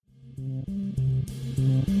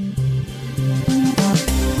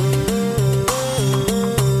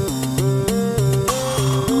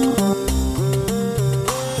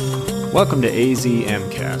Welcome to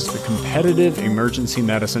AZMcast, the Competitive Emergency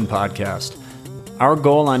Medicine Podcast. Our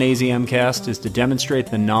goal on AZMcast is to demonstrate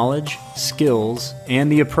the knowledge, skills,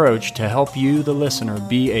 and the approach to help you, the listener,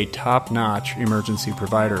 be a top-notch emergency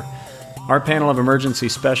provider. Our panel of emergency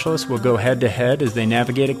specialists will go head-to-head as they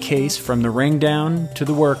navigate a case from the ring down to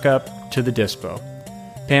the workup to the dispo.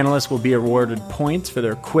 Panelists will be awarded points for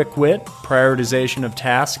their quick wit, prioritization of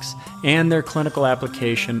tasks, and their clinical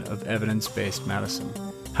application of evidence-based medicine.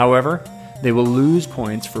 However, they will lose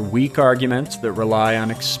points for weak arguments that rely on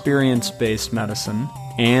experience-based medicine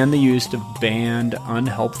and the use of banned,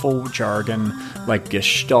 unhelpful jargon like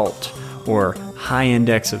gestalt or high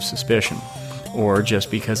index of suspicion, or just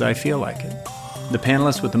because I feel like it. The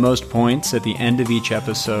panelists with the most points at the end of each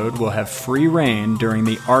episode will have free rein during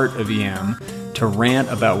the art of EM to rant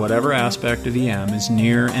about whatever aspect of EM is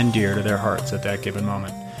near and dear to their hearts at that given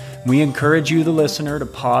moment. We encourage you, the listener, to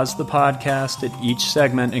pause the podcast at each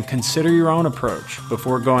segment and consider your own approach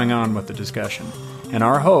before going on with the discussion. And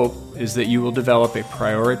our hope is that you will develop a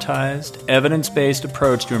prioritized, evidence-based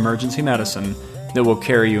approach to emergency medicine that will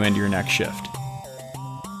carry you into your next shift.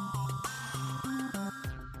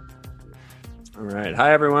 All right.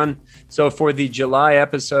 Hi, everyone. So for the July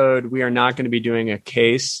episode, we are not going to be doing a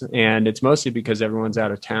case, and it's mostly because everyone's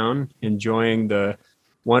out of town enjoying the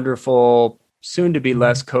wonderful, soon-to-be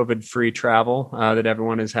less COVID-free travel that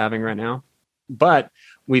everyone is having right now. But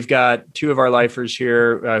we've got two of our lifers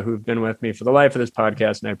here who've been with me for the life of this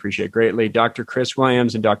podcast, and I appreciate greatly. Dr. Chris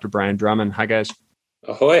Williams and Dr. Brian Drummond. Hi, guys.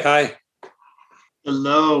 Ahoy, hi.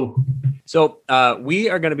 Hello. So we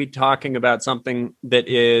are going to be talking about something that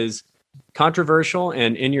is controversial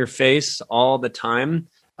and in your face all the time,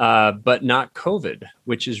 but not COVID,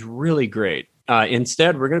 which is really great.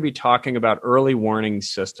 Instead, we're going to be talking about early warning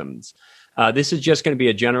systems. This is just going to be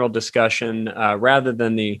a general discussion rather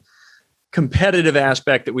than the competitive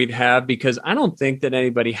aspect that we'd have, because I don't think that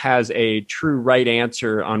anybody has a true right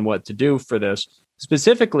answer on what to do for this.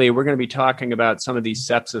 Specifically, we're going to be talking about some of these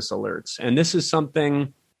sepsis alerts. And this is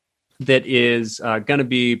something that is going to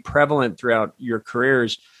be prevalent throughout your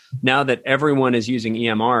careers now that everyone is using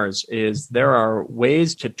EMRs. Is there are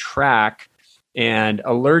ways to track and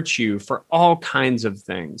alert you for all kinds of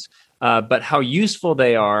things. But how useful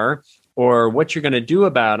they are or what you're going to do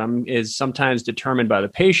about them is sometimes determined by the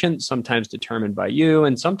patient, sometimes determined by you,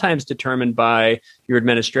 and sometimes determined by your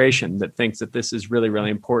administration that thinks that this is really,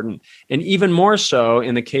 really important. And even more so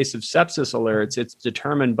in the case of sepsis alerts, it's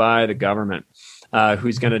determined by the government,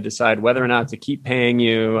 who's going to decide whether or not to keep paying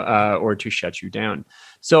you or to shut you down.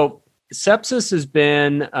 So sepsis has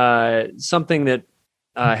been something that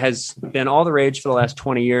has been all the rage for the last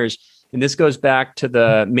 20 years. And this goes back to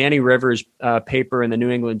the Manny Rivers paper in the New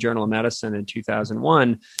England Journal of Medicine in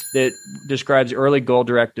 2001 that describes early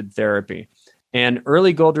goal-directed therapy. And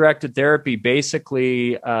early goal-directed therapy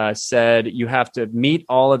basically said you have to meet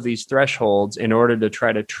all of these thresholds in order to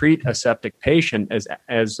try to treat a septic patient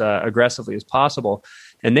as aggressively as possible.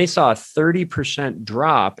 And they saw a 30%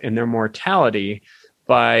 drop in their mortality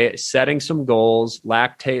by setting some goals,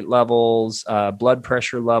 lactate levels, blood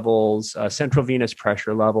pressure levels, central venous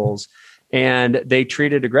pressure levels, and they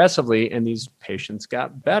treated aggressively, and these patients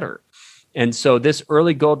got better. And so this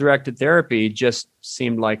early goal-directed therapy just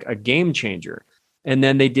seemed like a game changer. And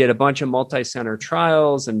then they did a bunch of multi-center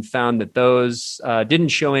trials and found that those didn't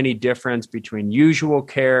show any difference between usual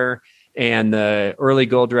care and the early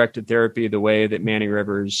goal-directed therapy, the way that Manny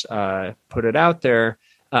Rivers put it out there.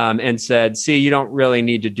 And said, see, you don't really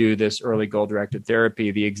need to do this early goal-directed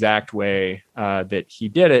therapy the exact way that he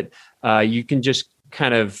did it. You can just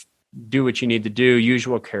kind of do what you need to do.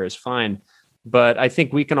 Usual care is fine. But I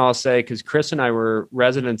think we can all say, because Chris and I were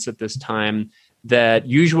residents at this time, that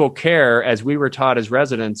usual care, as we were taught as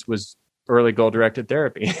residents, was early goal-directed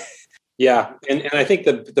therapy. Yeah. And I think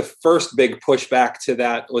the first big pushback to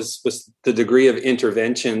that was the degree of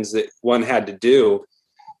interventions that one had to do.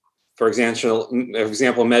 For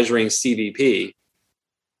example, measuring CVP.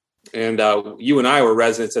 And you and I were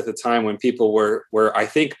residents at the time when people were, I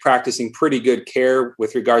think, practicing pretty good care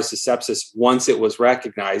with regards to sepsis once it was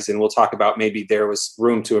recognized. And we'll talk about maybe there was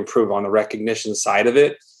room to improve on the recognition side of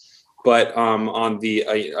it. But on the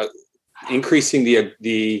increasing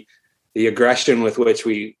the aggression with which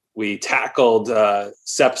we tackled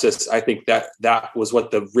sepsis, I think that was what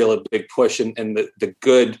the real big push and the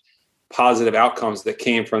good positive outcomes that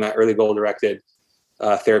came from that early goal-directed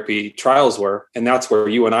therapy trials were. And that's where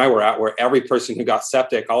you and I were at, where every person who got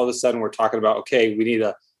septic, all of a sudden we're talking about, okay, we need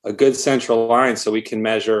a good central line so we can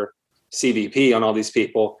measure CVP on all these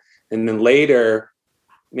people. And then later,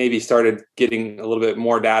 maybe started getting a little bit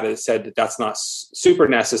more data that said that that's not super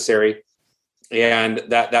necessary. and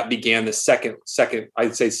that began the second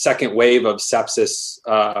second wave of sepsis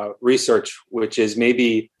research, which is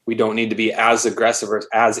maybe we don't need to be as aggressive or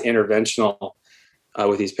as interventional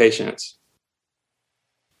with these patients.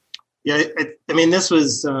 Yeah, I mean, this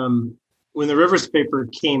was when the Rivers paper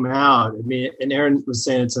came out. I mean, and Aaron was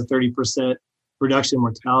saying it's a 30% reduction in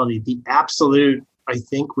mortality. The absolute, I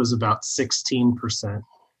think, was about 16%.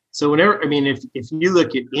 So if you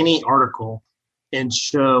look at any article and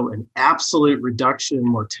show an absolute reduction in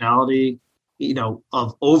mortality,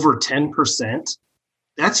 of over 10%,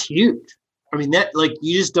 that's huge. I mean, that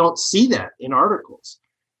you just don't see that in articles.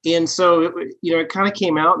 And so, it kind of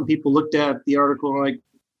came out and people looked at the article and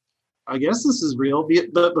I guess this is real.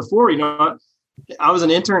 But before, I was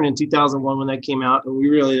an intern in 2001 when that came out, and we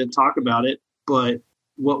really didn't talk about it. But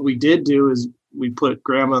what we did do is we put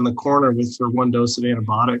grandma in the corner with her one dose of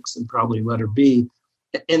antibiotics and probably let her be.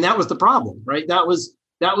 And that was the problem, right? That was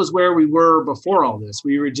where we were before all this.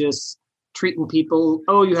 We were just treating people.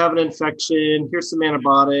 Oh, you have an infection. Here's some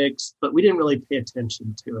antibiotics. But we didn't really pay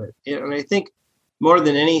attention to it. And I think more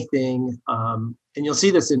than anything, and you'll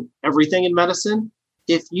see this in everything in medicine,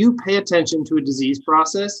 if you pay attention to a disease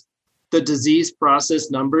process, the disease process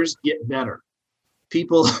numbers get better.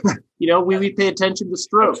 People, we pay attention to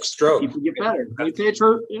strokes. People get better. We pay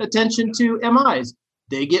attention to MIs.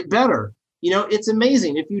 They get better. It's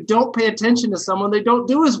amazing. If you don't pay attention to someone, they don't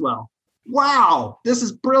do as well. Wow, this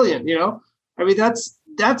is brilliant. I mean,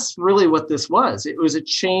 that's really what this was. It was a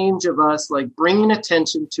change of us bringing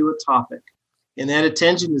attention to a topic. And that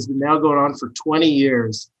attention has been now going on for 20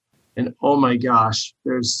 years. And oh my gosh,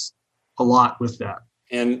 there's a lot with that.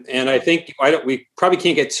 And I think we probably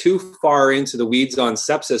can't get too far into the weeds on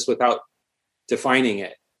sepsis without defining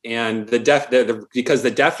it. And because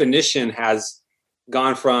the definition has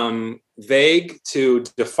gone from vague to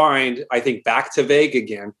defined, I think back to vague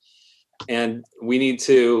again. And we need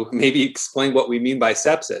to maybe explain what we mean by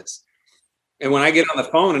sepsis. And when I get on the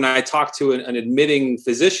phone and I talk to an admitting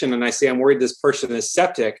physician and I say, I'm worried this person is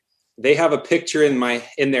septic, they have a picture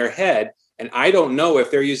in their head. And I don't know if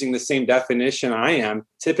they're using the same definition I am.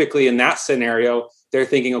 Typically in that scenario, they're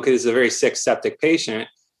thinking, okay, this is a very sick septic patient.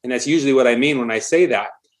 And that's usually what I mean when I say that.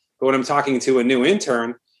 But when I'm talking to a new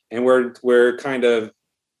intern and we're kind of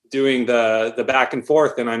doing the back and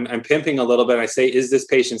forth and I'm pimping a little bit, I say, is this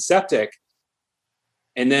patient septic?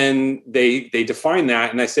 And then they define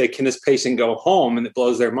that and I say, can this patient go home? And it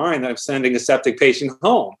blows their mind that I'm sending a septic patient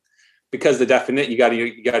home because you got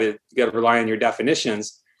to rely on your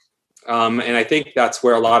definitions. And I think that's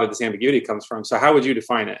where a lot of this ambiguity comes from. So how would you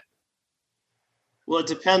define it? Well, it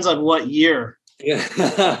depends on what year. Yeah.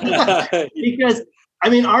 Because,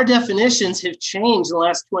 our definitions have changed in the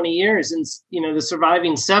last 20 years. And, the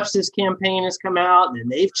Surviving Sepsis campaign has come out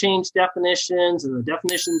and they've changed definitions and the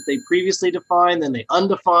definitions they previously defined, then they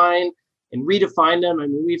undefined and redefined them.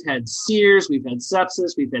 We've had SEERS, we've had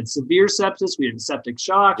sepsis, we've had severe sepsis, we had septic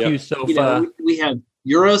shock. Yep. We have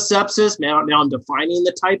urosepsis. Now I'm defining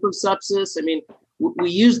the type of sepsis. We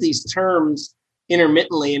use these terms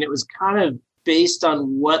intermittently, and it was kind of based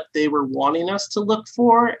on what they were wanting us to look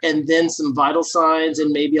for, and then some vital signs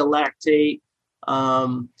and maybe a lactate,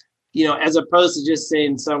 as opposed to just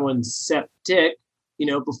saying someone's septic.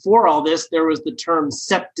 Before all this, there was the term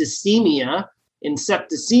septicemia, and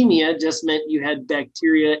septicemia just meant you had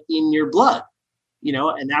bacteria in your blood,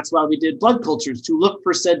 and that's why we did blood cultures, to look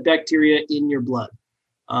for said bacteria in your blood.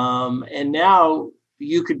 And now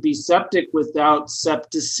you could be septic without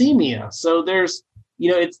septicemia. So there's,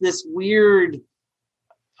 it's this weird,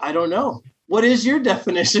 I don't know. What is your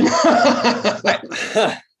definition?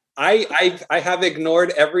 I have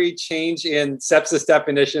ignored every change in sepsis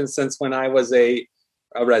definition since when I was a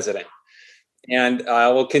resident. And I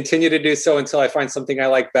will continue to do so until I find something I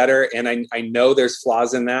like better. And I know there's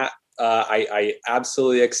flaws in that. I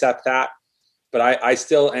absolutely accept that. But I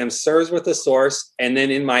still am serves with the source. And then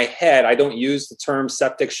in my head, I don't use the term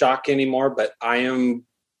septic shock anymore, but I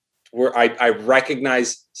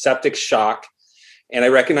recognize septic shock and I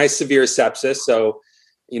recognize severe sepsis. So,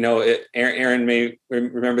 Aaron may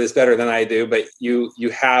remember this better than I do, but you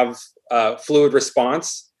have fluid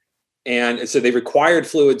response. And so they required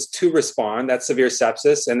fluids to respond. That's severe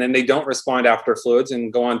sepsis. And then they don't respond after fluids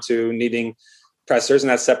and go on to needing pressors, and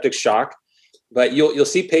that's septic shock. But you'll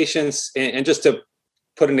see patients, and just to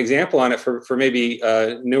put an example on it for maybe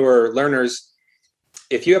newer learners,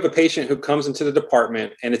 if you have a patient who comes into the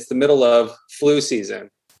department and it's the middle of flu season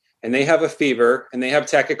and they have a fever and they have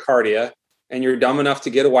tachycardia and you're dumb enough to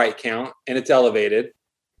get a white count and it's elevated,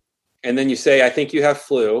 and then you say, I think you have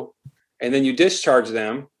flu, and then you discharge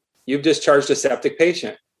them, you've discharged a septic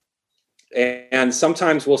patient. And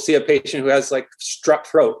sometimes we'll see a patient who has like strep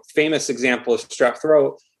throat, famous example of strep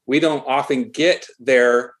throat. We don't often get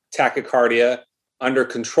their tachycardia under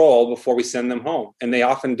control before we send them home. And they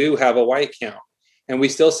often do have a white count. And we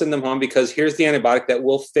still send them home because here's the antibiotic that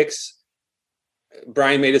will fix,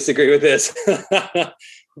 Brian may disagree with this,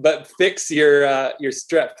 but fix your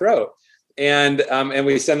strep throat. And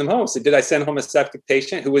we send them home. So did I send home a septic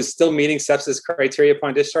patient who was still meeting sepsis criteria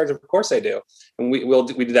upon discharge? Of course I do. And we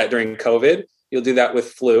do that during COVID. You'll do that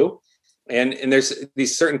with flu. And there's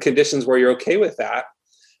these certain conditions where you're okay with that.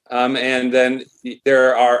 And then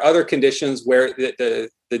there are other conditions where the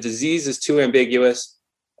disease is too ambiguous.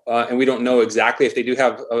 And we don't know exactly if they do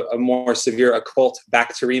have a more severe occult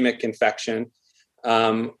bacteremic infection,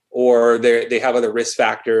 or they have other risk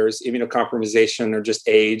factors, immunocompromisation, or just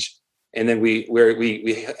age. And then we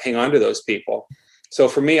hang on to those people. So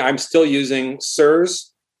for me, I'm still using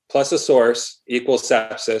SIRS plus a source equals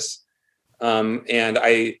sepsis. And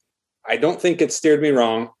I don't think it steered me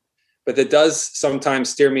wrong, but it does sometimes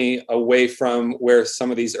steer me away from where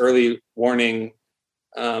some of these early warning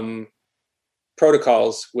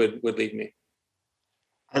protocols would lead me.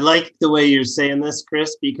 I like the way you're saying this,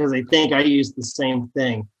 Chris, because I think I use the same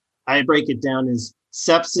thing. I break it down as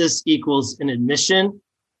sepsis equals an admission.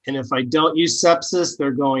 And if I don't use sepsis, they're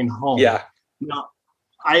going home. Yeah. No,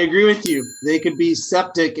 I agree with you. They could be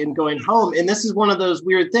septic and going home. And this is one of those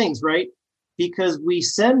weird things, right? Because we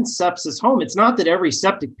send sepsis home. It's not that every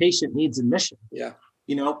septic patient needs admission. Yeah.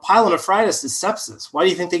 Pyelonephritis is sepsis. Why do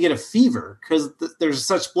you think they get a fever? Because there's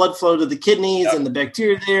such blood flow to the kidneys and the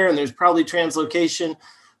bacteria there, and there's probably translocation,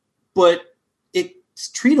 but it's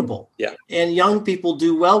treatable. Yeah. And young people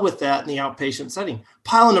do well with that in the outpatient setting.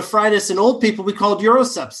 Pyelonephritis in old people, we call it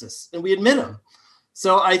urosepsis, and we admit them.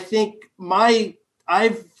 So I think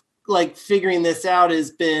I've figuring this out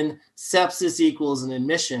has been sepsis equals an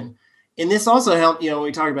admission. And this also helped, when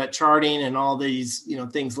we talk about charting and all these,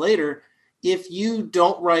 things later, if you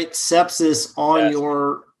don't write sepsis on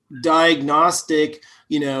your diagnostic,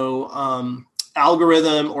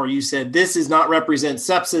 algorithm, or you said this does not represent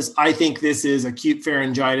sepsis, I think this is acute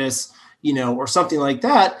pharyngitis, or something like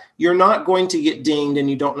that, you're not going to get dinged, and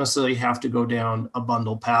you don't necessarily have to go down a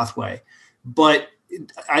bundle pathway. But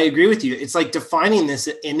I agree with you. It's like defining this,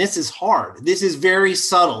 and this is hard. This is very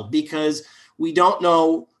subtle because we don't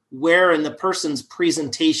know where in the person's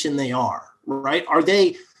presentation they are, right?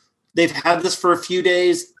 They've had this for a few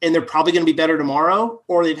days and they're probably going to be better tomorrow,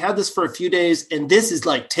 or they've had this for a few days and this is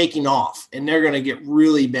like taking off and they're going to get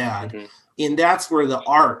really bad. Mm-hmm. And that's where the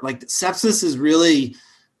art, like sepsis is really,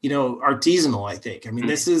 artisanal, I think. I mean,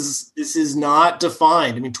 this is not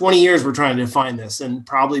defined. 20 years we're trying to define this, and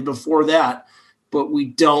probably before that, but we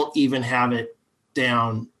don't even have it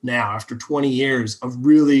down now after 20 years of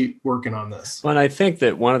really working on this. Well, and I think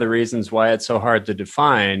that one of the reasons why it's so hard to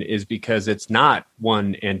define is because it's not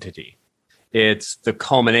one entity. It's the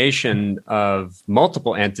culmination of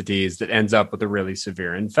multiple entities that ends up with a really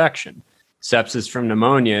severe infection. Sepsis from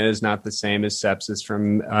pneumonia is not the same as sepsis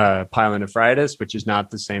from pyelonephritis, which is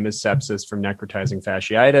not the same as sepsis from necrotizing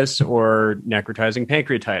fasciitis or necrotizing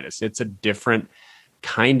pancreatitis. It's a different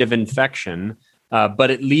kind of infection.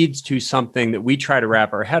 But it leads to something that we try to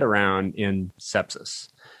wrap our head around in sepsis.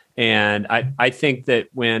 And I think that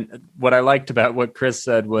what I liked about what Chris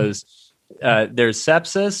said was there's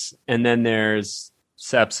sepsis and then there's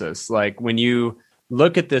sepsis. Like when you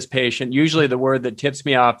look at this patient, usually the word that tips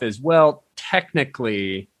me off is, well,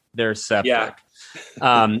 technically they're septic,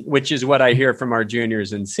 which is what I hear from our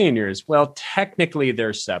juniors and seniors. Well, technically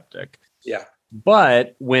they're septic. Yeah.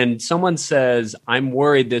 But when someone says, I'm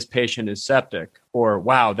worried this patient is septic, or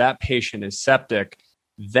wow, that patient is septic,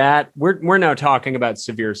 that we're now talking about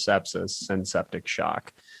severe sepsis and septic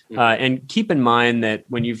shock. Mm-hmm. And keep in mind that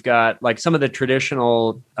when you've got like some of the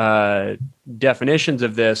traditional definitions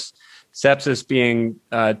of this, sepsis being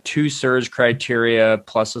 2 SIRS criteria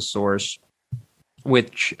plus a source,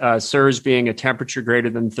 which SIRS being a temperature greater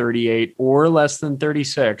than 38 or less than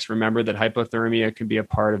 36. Remember that hypothermia can be a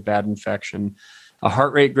part of bad infection. A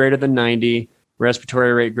heart rate greater than 90,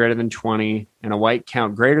 respiratory rate greater than 20, and a white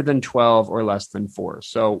count greater than 12 or less than 4.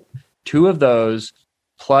 So 2 of those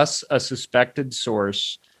plus a suspected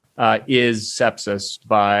source is sepsis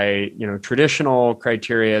by traditional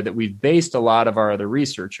criteria that we've based a lot of our other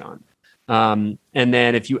research on. And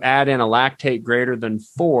then if you add in a lactate greater than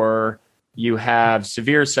 4, you have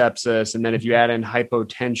severe sepsis. And then if you add in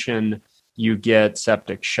hypotension, you get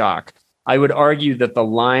septic shock. I would argue that the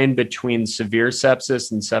line between severe sepsis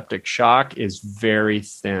and septic shock is very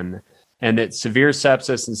thin, and that severe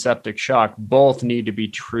sepsis and septic shock both need to be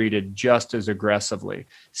treated just as aggressively.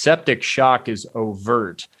 Septic shock is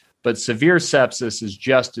overt, But severe sepsis is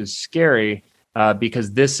just as scary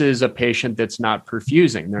because this is a patient that's not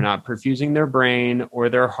perfusing. They're not perfusing their brain or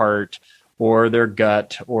their heart or their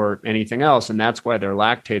gut or anything else. And that's why their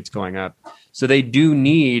lactate's going up. So they do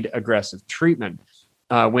need aggressive treatment.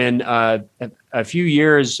 When a few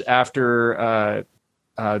years after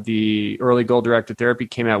the early goal-directed therapy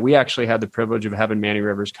came out, we actually had the privilege of having Manny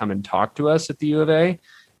Rivers come and talk to us at the U of A.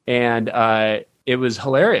 And it was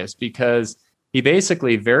hilarious because he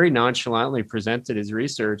basically very nonchalantly presented his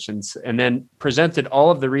research and then presented all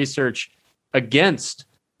of the research against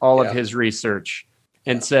all of his research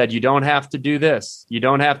and said, you don't have to do this. You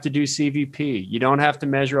don't have to do CVP. You don't have to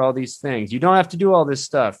measure all these things. You don't have to do all this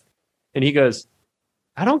stuff. And he goes,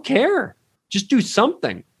 I don't care. Just do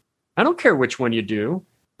something. I don't care which one you do,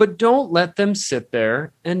 but don't let them sit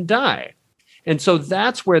there and die. And so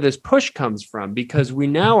that's where this push comes from, because we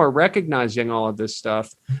now are recognizing all of this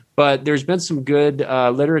stuff, but there's been some good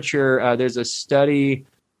literature. There's a study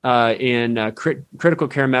in critical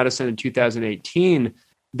care medicine in 2018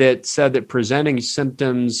 that said that presenting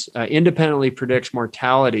symptoms independently predicts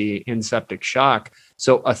mortality in septic shock.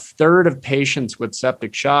 So a third of patients with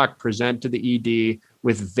septic shock present to the ED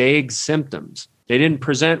with vague symptoms. They didn't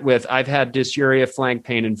present with, I've had dysuria, flank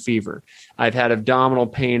pain, and fever. I've had abdominal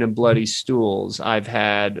pain and bloody stools. I've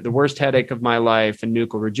had the worst headache of my life and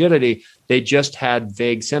nuchal rigidity. They just had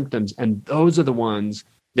vague symptoms. And those are the ones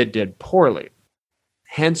that did poorly.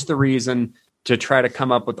 Hence the reason to try to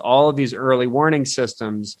come up with all of these early warning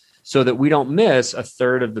systems so that we don't miss a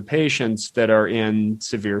third of the patients that are in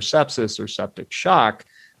severe sepsis or septic shock.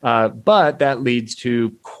 But that leads to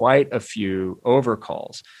quite a few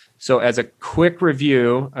overcalls. So as a quick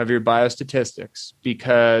review of your biostatistics,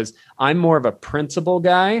 because I'm more of a principle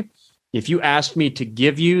guy, if you asked me to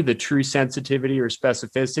give you the true sensitivity or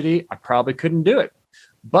specificity, I probably couldn't do it.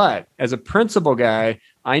 But as a principle guy,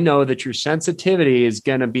 I know that your sensitivity is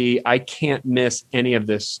going to be, I can't miss any of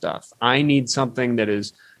this stuff. I need something that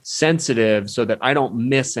is sensitive so that I don't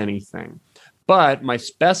miss anything. But my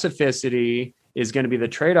specificity is going to be the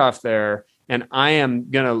trade-off there. And I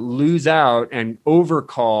am going to lose out and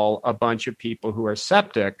overcall a bunch of people who are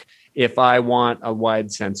septic if I want a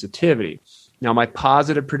wide sensitivity. Now, my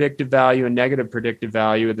positive predictive value and negative predictive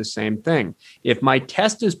value are the same thing. If my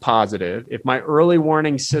test is positive, if my early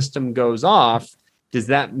warning system goes off, does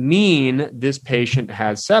that mean this patient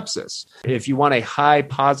has sepsis? If you want a high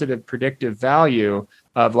positive predictive value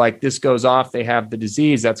of like this goes off, they have the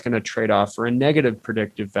disease, that's going to trade off for a negative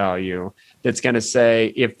predictive value that's going to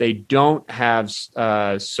say if they don't have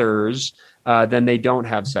SIRS, then they don't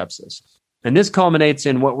have sepsis. And this culminates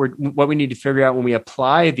in what we need to figure out when we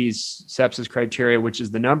apply these sepsis criteria, which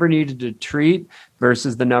is the number needed to treat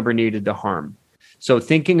versus the number needed to harm. So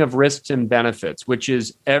thinking of risks and benefits, which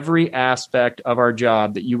is every aspect of our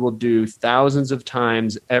job that you will do thousands of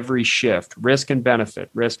times every shift, risk and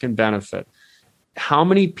benefit, risk and benefit. How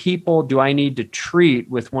many people do I need to treat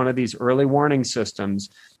with one of these early warning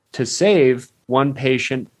systems to save one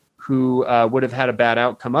patient who would have had a bad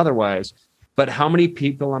outcome otherwise? But how many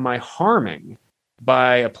people am I harming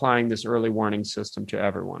by applying this early warning system to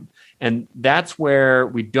everyone? And that's where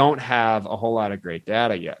we don't have a whole lot of great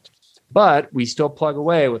data yet. But we still plug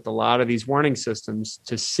away with a lot of these warning systems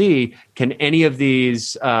to see, can any of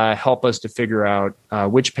these help us to figure out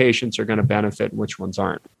which patients are going to benefit and which ones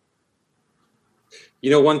aren't?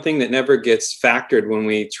 You know, one thing that never gets factored when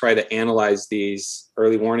we try to analyze these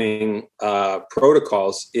early warning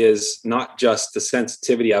protocols is not just the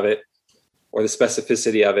sensitivity of it or the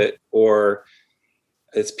specificity of it or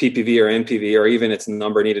its PPV or NPV or even its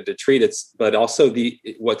number needed to treat it, but also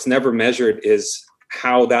what's never measured is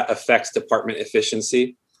how that affects department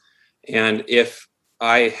efficiency. And if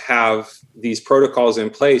I have these protocols in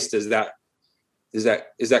place, is that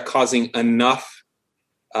causing enough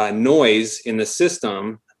noise in the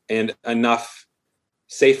system and enough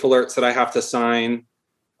safe alerts that I have to sign,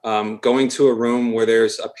 going to a room where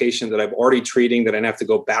there's a patient that I'm already treating that I have to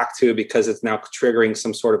go back to because it's now triggering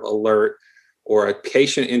some sort of alert, or a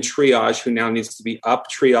patient in triage who now needs to be up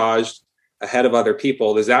triaged ahead of other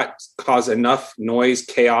people. Does that cause enough noise,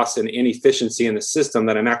 chaos, and inefficiency in the system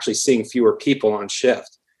that I'm actually seeing fewer people on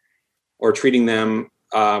shift or treating them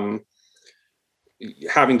having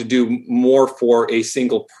to do more for a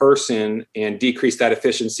single person and decrease that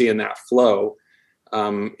efficiency and that flow?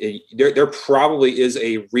 There probably is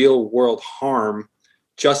a real world harm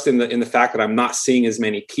just in the fact that I'm not seeing as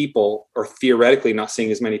many people, or theoretically not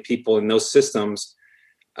seeing as many people in those systems.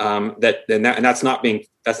 That's not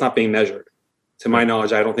being measured. To my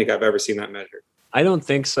knowledge, I don't think I've ever seen that measured. I don't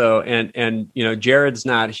think so. And Jared's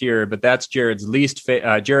not here, but that's Jared's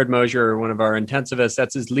Jared Mosier, one of our intensivists,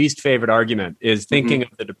 that's his least favorite argument, is thinking of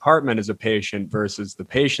the department as a patient versus the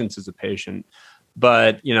patients as a patient.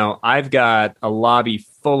 But, I've got a lobby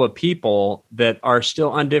full of people that are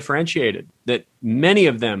still undifferentiated, that many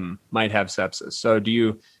of them might have sepsis. So do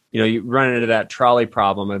you run into that trolley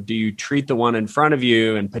problem of, do you treat the one in front of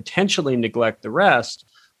you and potentially neglect the rest?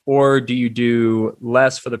 Or do you do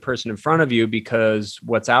less for the person in front of you because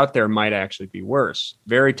what's out there might actually be worse?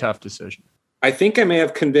 Very tough decision. I think I may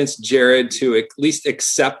have convinced Jared to at least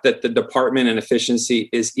accept that the department and efficiency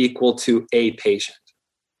is equal to a patient.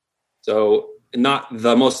 So not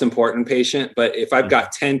the most important patient, but if I've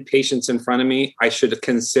got 10 patients in front of me, I should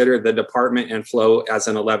consider the department and flow as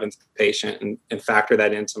an 11th patient and factor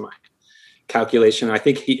that into my calculation. I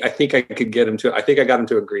think I could get him to, I think I got him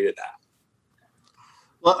to agree to that.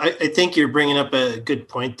 Well, I think you're bringing up a good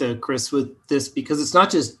point, though, Chris, with this, because it's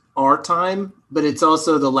not just our time, but it's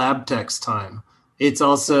also the lab tech's time. It's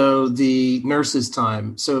also the nurse's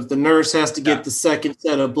time. So if the nurse has to get the second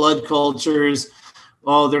set of blood cultures,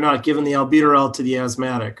 they're not giving the albuterol to the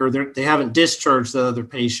asthmatic, or they haven't discharged the other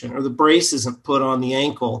patient, or the brace isn't put on the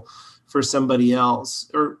ankle for somebody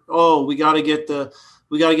else, or we got to get the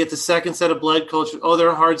second set of blood cultures. They're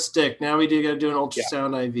a hard stick. Now we got to do an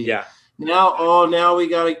ultrasound IV. Yeah. Now we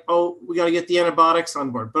got to get the antibiotics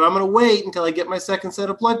on board. But I'm going to wait until I get my second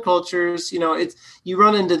set of blood cultures. You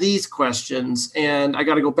run into these questions, and I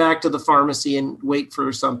got to go back to the pharmacy and wait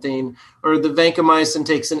for something, or the vancomycin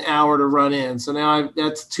takes an hour to run in. So now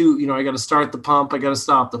that's two. I got to start the pump. I got to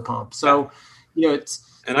stop the pump. So,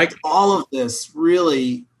 all of this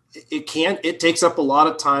really. It takes up a lot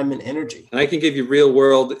of time and energy. And I can give you real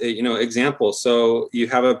world, examples. So you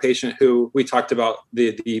have a patient who we talked about,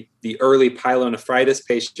 the early pyelonephritis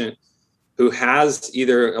patient who has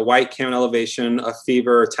either a white count elevation, a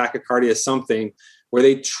fever, tachycardia, something where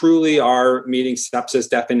they truly are meeting sepsis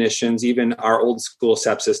definitions, even our old school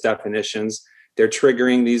sepsis definitions. They're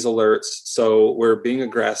triggering these alerts. So we're being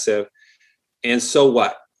aggressive. And so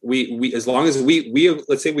what? We as long as we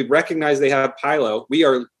let's say we recognize they have pyelo, we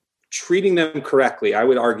are treating them correctly, I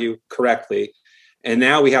would argue correctly. And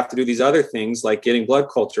now we have to do these other things like getting blood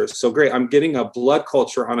cultures. So great, I'm getting a blood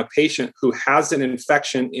culture on a patient who has an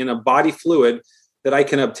infection in a body fluid that I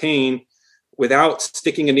can obtain without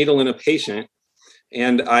sticking a needle in a patient.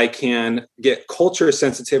 And I can get culture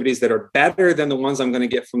sensitivities that are better than the ones I'm going to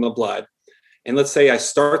get from the blood. And let's say I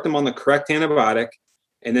start them on the correct antibiotic,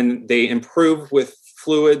 and then they improve with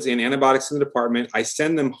fluids and antibiotics in the department. I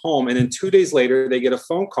send them home, and then 2 days later, they get a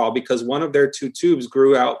phone call because one of their 2 tubes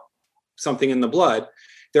grew out something in the blood.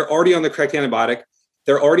 They're already on the correct antibiotic.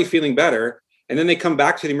 They're already feeling better. And then they come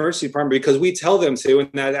back to the emergency department because we tell them to, and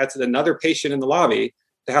that's another patient in the lobby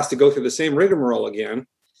that has to go through the same rigmarole again.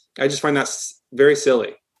 I just find that very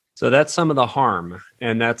silly. So that's some of the harm,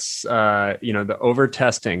 and that's the over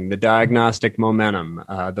testing, the diagnostic momentum,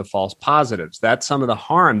 the false positives. That's some of the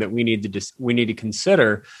harm that we need to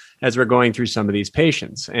consider as we're going through some of these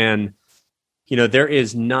patients. And there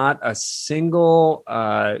is not a single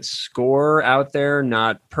score out there,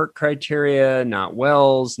 not PERC criteria, not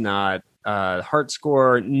Wells, not Heart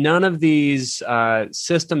score. None of these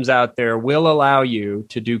systems out there will allow you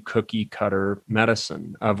to do cookie cutter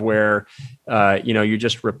medicine of where, you're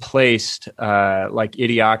just replaced like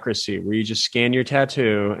Idiocracy, where you just scan your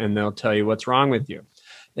tattoo and they'll tell you what's wrong with you.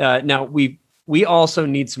 Now we also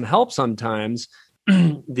need some help sometimes.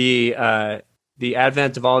 The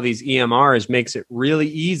advent of all these EMRs makes it really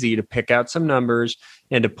easy to pick out some numbers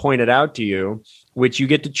and to point it out to you, which you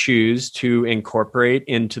get to choose to incorporate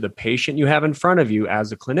into the patient you have in front of you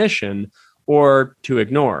as a clinician or to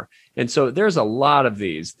ignore. And so there's a lot of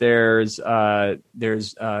these. There's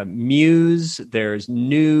Muse, there's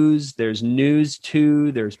News, there's News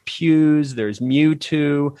 2, there's Pews, there's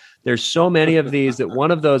Mewtwo. There's so many of these that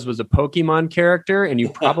one of those was a Pokemon character, and you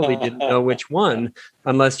probably didn't know which one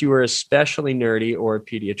unless you were especially nerdy or a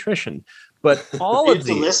pediatrician. But all of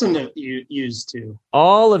these,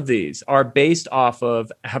 all of these are based off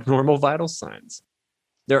of abnormal vital signs.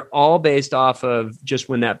 They're all based off of just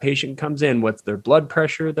when that patient comes in, what's their blood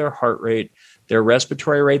pressure, their heart rate, their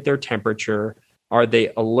respiratory rate, their temperature. Are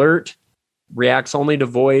they alert, reacts only to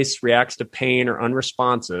voice, reacts to pain, or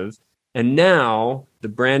unresponsive? And now the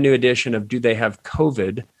brand new addition of do they have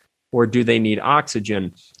COVID or do they need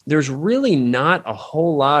oxygen? There's really not a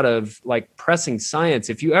whole lot of like pressing science.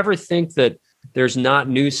 If you ever think that there's not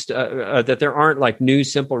new that there aren't like new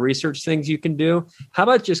simple research things you can do, how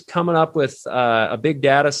about just coming up with a big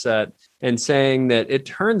data set and saying that it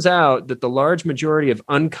turns out that the large majority of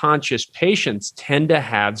unconscious patients tend to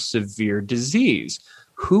have severe disease.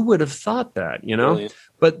 Who would have thought that, Brilliant.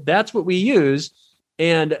 But that's what we use.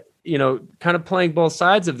 And, kind of playing both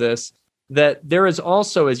sides of this, that there is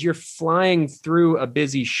also, as you're flying through a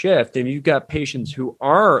busy shift and you've got patients who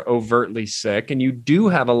are overtly sick and you do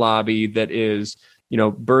have a lobby that is,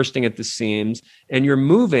 bursting at the seams and you're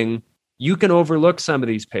moving, you can overlook some of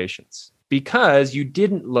these patients because you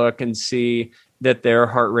didn't look and see that their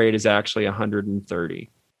heart rate is actually 130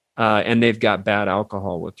 and they've got bad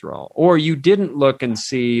alcohol withdrawal. Or you didn't look and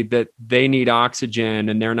see that they need oxygen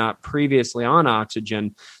and they're not previously on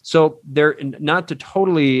oxygen. So they're not to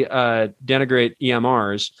totally denigrate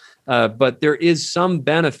EMRs, but there is some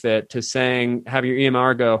benefit to saying, have your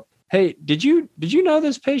EMR go, hey, did you know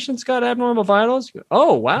this patient's got abnormal vitals?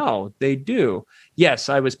 Oh, wow, they do. Yes,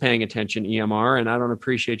 I was paying attention, EMR, and I don't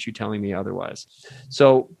appreciate you telling me otherwise.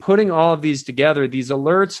 So putting all of these together, these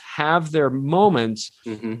alerts have their moments,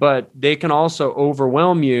 but they can also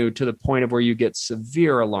overwhelm you to the point of where you get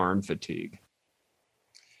severe alarm fatigue.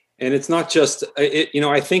 And it's not just,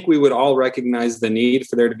 I think we would all recognize the need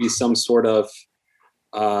for there to be some sort of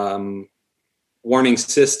warning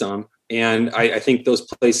system. And I think those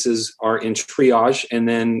places are in triage.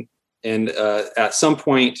 And at some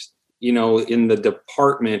point, in the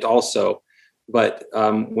department also. But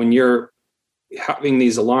when you're having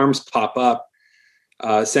these alarms pop up,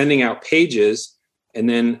 sending out pages and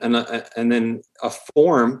then a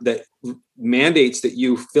form that mandates that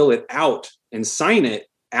you fill it out and sign it,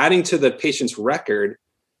 adding to the patient's record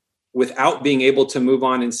without being able to move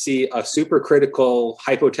on and see a supercritical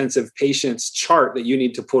hypotensive patient's chart that you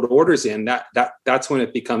need to put orders in, that's when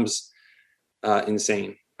it becomes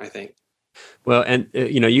insane, I think. Well, and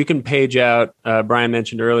you can page out. Brian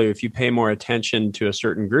mentioned earlier, if you pay more attention to a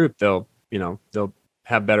certain group, they'll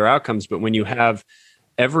have better outcomes. But when you have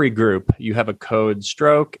every group, you have a code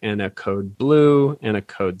stroke and a code blue and a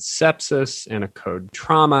code sepsis and a code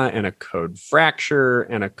trauma and a code fracture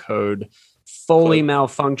and a code Foley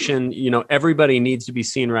malfunction. Everybody needs to be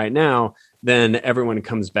seen right now. Then everyone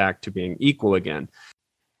comes back to being equal again.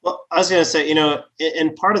 Well, I was going to say,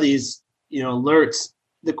 in part of these, alerts,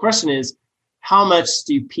 the question is, how much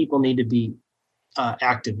do people need to be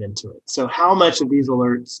active into it? So how much of these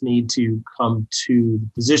alerts need to come to the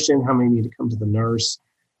physician? How many need to come to the nurse?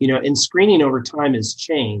 And screening over time has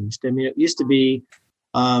changed. I mean, it used to be,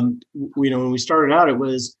 when we started out, it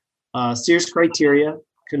was Sears criteria,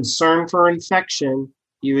 concern for infection,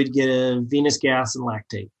 you would get a venous gas and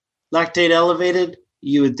lactate. Lactate elevated,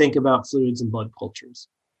 you would think about fluids and blood cultures.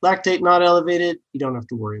 Lactate not elevated, you don't have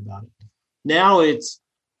to worry about it. Now it's,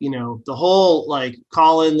 the whole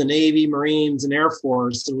call in the Navy, Marines, and Air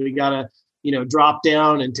Force. And we got to, drop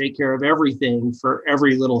down and take care of everything for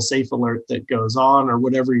every little safe alert that goes on or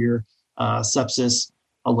whatever your sepsis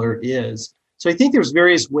alert is. So I think there's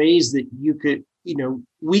various ways that you could,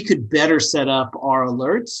 we could better set up our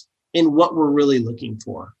alerts in what we're really looking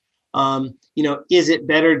for. Is it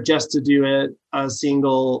better just to do a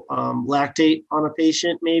single lactate on a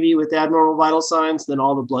patient, maybe with abnormal vital signs, than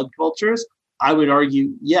all the blood cultures? I would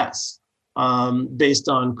argue yes, based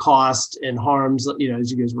on cost and harms, as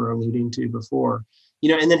you guys were alluding to before,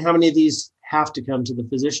 and then how many of these have to come to the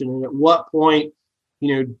physician, and at what point,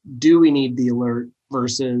 do we need the alert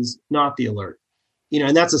versus not the alert?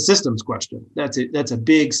 And that's a systems question. That's a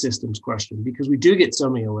big systems question, because we do get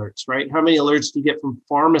so many alerts, right? How many alerts do you get from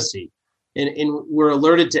pharmacy? And we're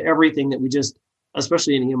alerted to everything that we just,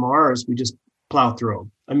 especially in EMRs, we just plow through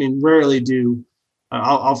them. I mean, rarely do.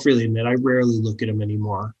 I'll freely admit, I rarely look at them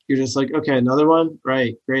anymore. You're just like, okay, another one,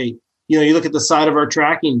 right? Great. You look at the side of our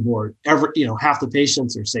tracking board. Half the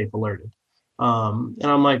patients are safe alerted, and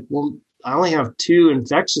I'm like, well, I only have 2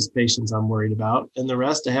 infectious patients I'm worried about, and the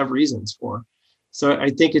rest I have reasons for. So I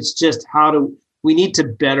think it's just we need to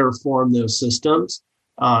better form those systems,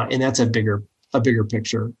 and that's a bigger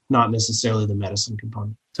picture, not necessarily the medicine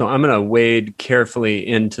component. So I'm going to wade carefully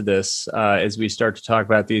into this as we start to talk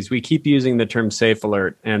about these. We keep using the term safe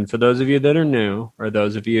alert. And for those of you that are new, or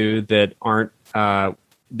those of you that aren't, that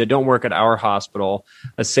don't work at our hospital,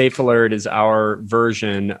 a safe alert is our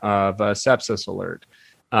version of a sepsis alert.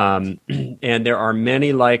 And there are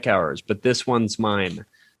many like ours, but this one's mine.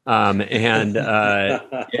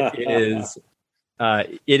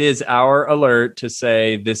 It is our alert to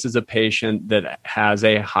say this is a patient that has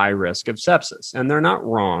a high risk of sepsis. And they're not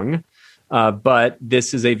wrong, but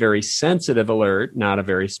this is a very sensitive alert, not a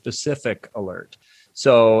very specific alert.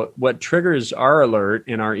 So what triggers our alert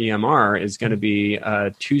in our EMR is going to be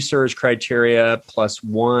 2 SIRS criteria plus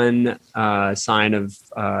 1 sign of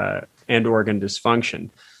end organ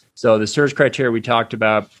dysfunction. So the SIRS criteria we talked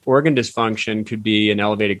about, organ dysfunction could be an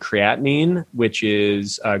elevated creatinine, which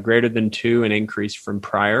is greater than 2 and increased from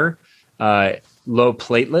prior, low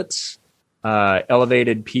platelets,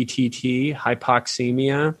 elevated PTT,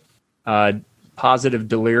 hypoxemia, positive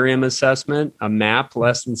delirium assessment, a MAP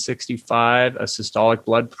less than 65, a systolic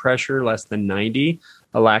blood pressure less than 90,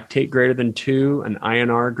 a lactate greater than 2, an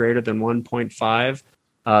INR greater than 1.5,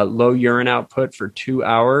 low urine output for 2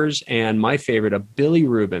 hours, and my favorite, a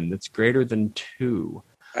bilirubin that's greater than 2.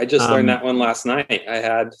 I just learned that one last night. I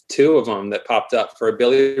had 2 of them that popped up for a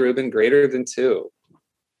bilirubin greater than 2.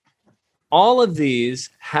 All of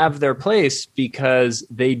these have their place because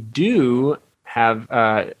they do have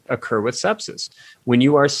occur with sepsis. When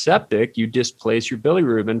you are septic, you displace your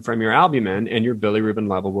bilirubin from your albumin and your bilirubin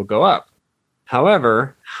level will go up.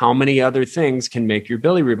 However, how many other things can make your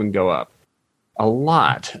bilirubin go up? A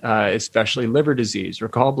lot, especially liver disease or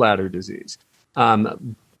gallbladder disease.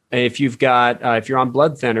 If you're on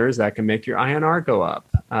blood thinners, that can make your INR go up.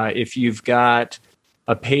 If you've got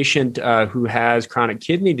a patient who has chronic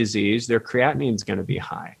kidney disease, their creatinine is going to be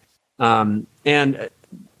high. And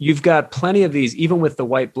you've got plenty of these, even with the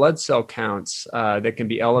white blood cell counts that can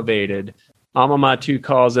be elevated. Alma Mater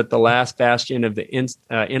calls it the last bastion of the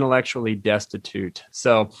intellectually destitute.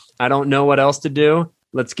 So I don't know what else to do.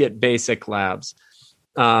 Let's get basic labs.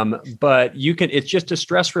 But it's just a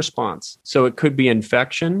stress response. So it could be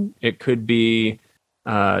infection. It could be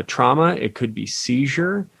trauma. It could be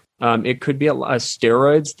seizure. It could be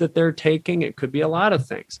steroids that they're taking. It could be a lot of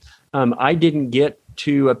things. I didn't get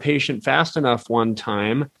to a patient fast enough one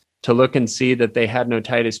time to look and see that they had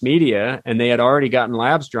otitis media and they had already gotten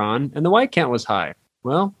labs drawn and the white count was high.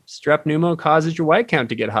 Well, strep pneumo causes your white count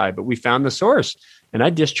to get high, but we found the source. And I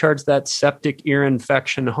discharged that septic ear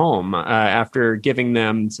infection home after giving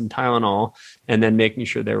them some Tylenol and then making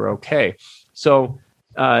sure they were okay. So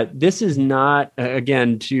this is not,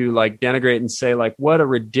 again, to like denigrate and say like, what a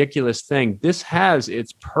ridiculous thing. This has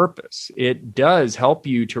its purpose. It does help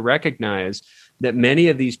you to recognize that many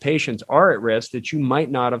of these patients are at risk that you might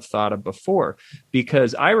not have thought of before.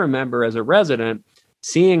 Because I remember as a resident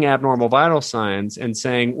seeing abnormal vital signs and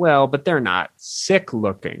saying, well, but they're not sick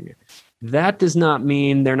looking. That does not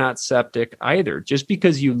mean they're not septic either. Just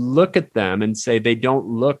because you look at them and say they don't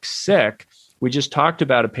look sick. We just talked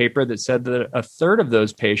about a paper that said that a third of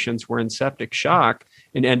those patients were in septic shock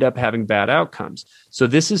and end up having bad outcomes. So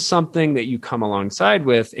this is something that you come alongside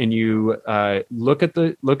with and you look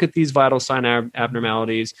at these vital sign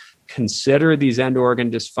abnormalities, consider these end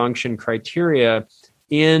organ dysfunction criteria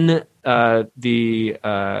in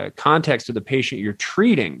the context of the patient you're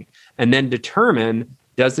treating, and then determine,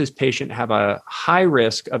 does this patient have a high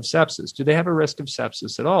risk of sepsis? Do they have a risk of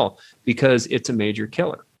sepsis at all? Because it's a major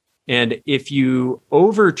killer. And if you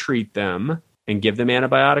overtreat them and give them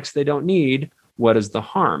antibiotics they don't need, what is the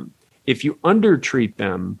harm? If you undertreat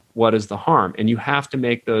them, what is the harm? And you have to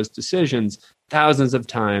make those decisions thousands of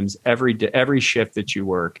times every shift that you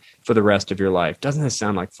work for the rest of your life. Doesn't this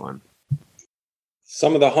sound like fun?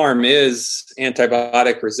 Some of the harm is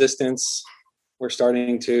antibiotic resistance. We're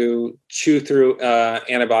starting to chew through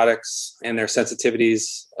antibiotics and their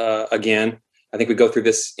sensitivities again. I think we go through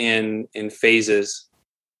this in phases.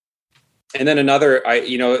 And then another,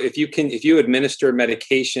 if you administer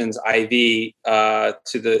medications IV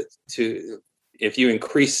if you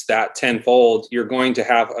increase that tenfold, you're going to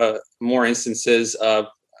have more instances of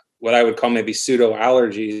what I would call maybe pseudo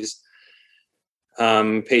allergies.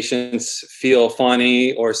 Patients feel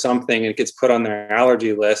funny or something, and it gets put on their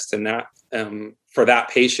allergy list, and that for that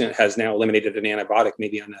patient has now eliminated an antibiotic,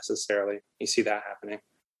 maybe unnecessarily. You see that happening.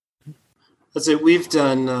 That's it. We've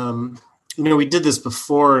done. We did this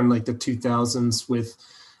before in like the 2000s with,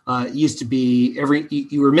 it used to be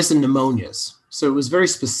you were missing pneumonias. So it was very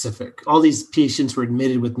specific. All these patients were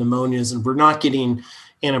admitted with pneumonias and were not getting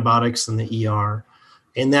antibiotics in the ER.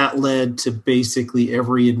 And that led to basically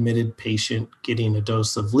every admitted patient getting a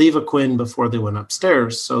dose of Levaquin before they went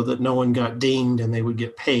upstairs so that no one got dinged and they would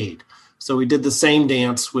get paid. So we did the same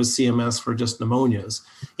dance with CMS for just pneumonias.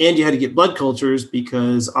 And you had to get blood cultures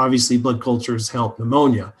because obviously blood cultures help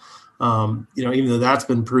pneumonia. Even though that's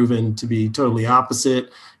been proven to be totally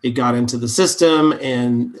opposite, it got into the system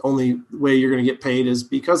and the only way you're going to get paid is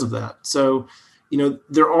because of that. So,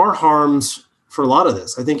 there are harms for a lot of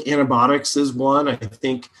this. I think antibiotics is one. I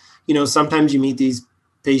think, sometimes you meet these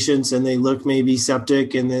patients and they look maybe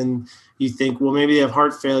septic and then you think, well, maybe they have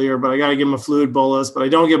heart failure, but I got to give them a fluid bolus, but I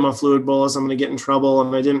don't give them a fluid bolus. I'm going to get in trouble.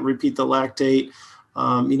 And I didn't repeat the lactate.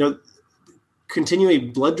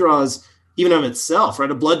 Continuing blood draws, even of itself, right?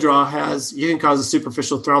 A blood draw you can cause a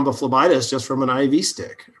superficial thrombophlebitis just from an IV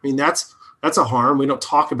stick. I mean, that's That's a harm. We don't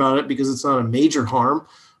talk about it because it's not a major harm,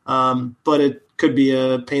 but it could be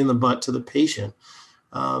a pain in the butt to the patient.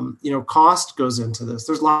 Cost goes into this.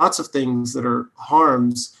 There's lots of things that are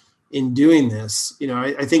harms in doing this.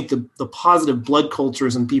 I think the positive blood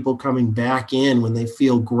cultures and people coming back in when they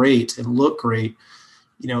feel great and look great,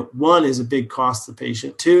 one is a big cost to the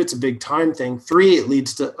patient. Two, it's a big time thing. Three, it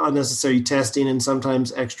leads to unnecessary testing and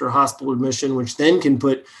sometimes extra hospital admission, which then can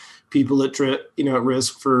put people at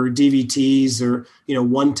risk for DVTs or,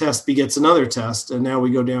 one test begets another test. And now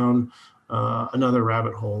we go down another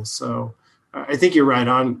rabbit hole. So I think you're right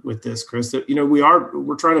on with this, Chris, that,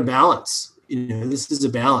 we're trying to balance, this is a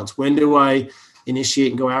balance. When do I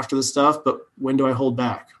initiate and go after the stuff, but when do I hold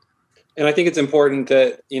back? And I think it's important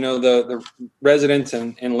that, the residents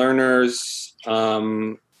and learners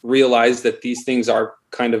realize that these things are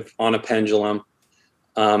kind of on a pendulum.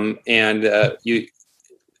 I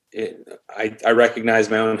recognize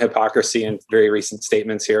my own hypocrisy in very recent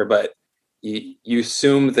statements here, but you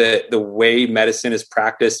assume that the way medicine is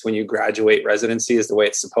practiced when you graduate residency is the way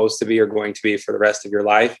it's supposed to be or going to be for the rest of your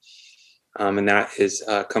life. And that is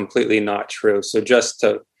completely not true. So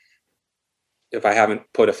if I haven't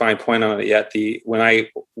put a fine point on it yet, when I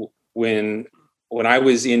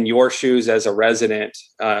was in your shoes as a resident,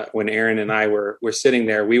 when Aaron and I were sitting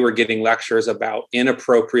there, we were getting lectures about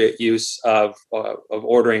inappropriate use of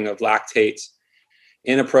ordering of lactates,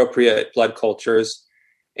 inappropriate blood cultures,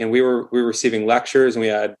 and we were receiving lectures, and we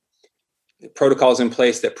had protocols in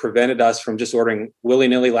place that prevented us from just ordering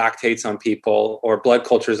willy-nilly lactates on people or blood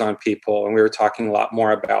cultures on people. And we were talking a lot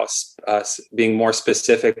more about us being more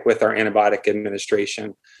specific with our antibiotic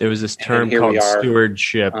administration. There was this term called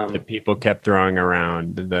stewardship that people kept throwing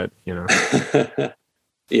around that,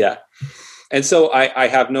 Yeah. And so I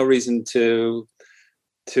have no reason to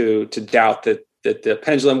doubt that the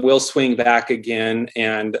pendulum will swing back again.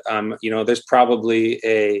 And, there's probably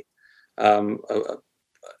a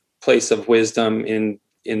place of wisdom in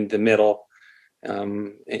the middle,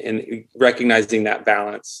 and recognizing that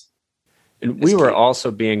balance. And we were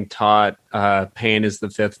also being taught pain is the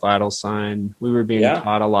fifth vital sign. We were being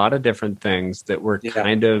taught a lot of different things that were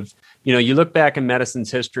kind of, you look back in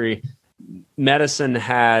medicine's history, medicine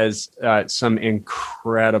has some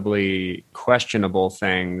incredibly questionable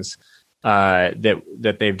things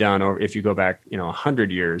that they've done, or if you go back,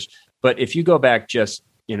 100 years. But if you go back just,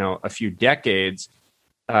 a few decades,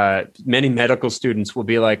 many medical students will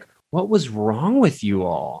be like, what was wrong with you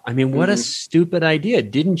all? I mean, what a stupid idea.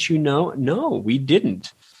 Didn't you know? No, we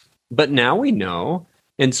didn't. But now we know.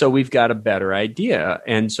 And so we've got a better idea.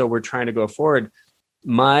 And so we're trying to go forward.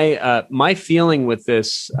 My feeling with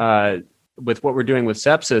this, with what we're doing with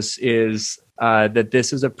sepsis is that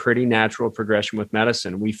this is a pretty natural progression with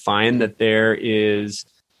medicine. We find that there is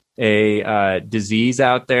a disease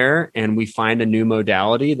out there, and we find a new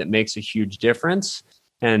modality that makes a huge difference.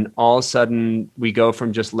 And all of a sudden we go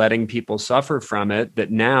from just letting people suffer from it,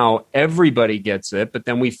 that now everybody gets it. But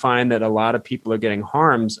then we find that a lot of people are getting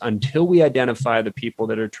harms until we identify the people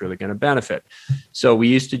that are truly going to benefit. So we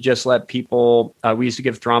used to just let people, we used to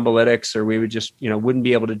give thrombolytics, or we would just, wouldn't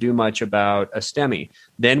be able to do much about a STEMI.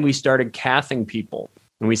 Then we started cathing people,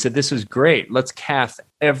 and we said, this is great. Let's cath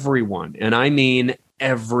everyone. And I mean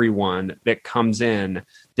everyone that comes in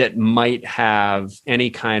that might have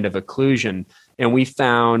any kind of occlusion. And we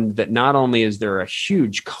found that not only is there a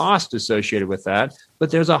huge cost associated with that, but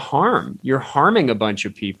there's a harm. You're harming a bunch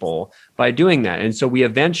of people by doing that. And so we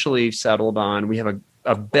eventually settled on, we have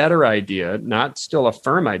a better idea, not still a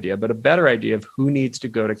firm idea, but a better idea of who needs to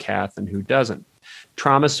go to cath and who doesn't.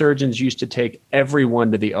 Trauma surgeons used to take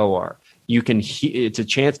everyone to the OR. It's a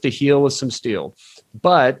chance to heal with some steel.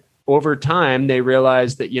 But over time, they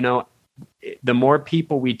realized that, the more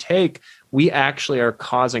people we take, we actually are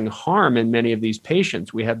causing harm in many of these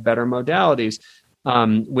patients. We have better modalities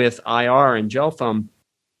with IR and gel foam.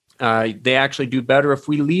 They actually do better if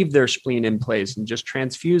we leave their spleen in place and just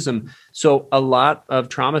transfuse them. So a lot of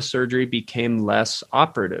trauma surgery became less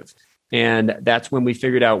operative. And that's when we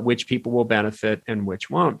figured out which people will benefit and which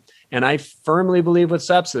won't. And I firmly believe with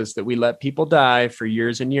sepsis that we let people die for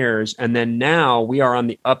years and years. And then now we are on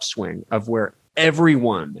the upswing of where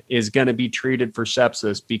everyone is going to be treated for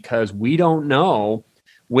sepsis, because we don't know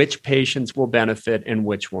which patients will benefit and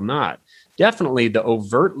which will not. Definitely the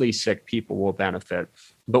overtly sick people will benefit.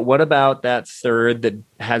 But what about that third that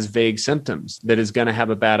has vague symptoms, that is going to have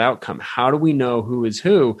a bad outcome? How do we know who is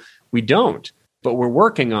who? We don't. But we're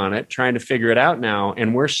working on it, trying to figure it out now.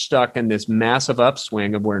 And we're stuck in this massive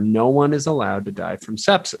upswing of where no one is allowed to die from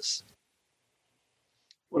sepsis.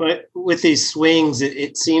 With these swings,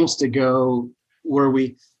 it seems to go where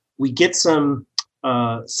we get some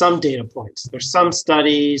some data points. There's some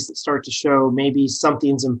studies that start to show maybe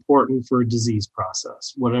something's important for a disease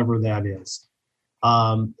process, whatever that is.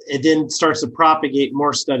 It then starts to propagate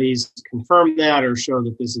more studies to confirm that or show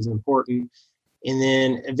that this is important. And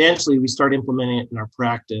then eventually we start implementing it in our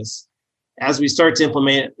practice. As we start to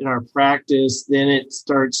implement it in our practice, then it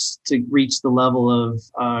starts to reach the level of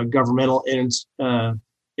governmental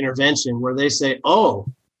intervention where they say, oh,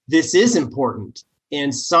 this is important.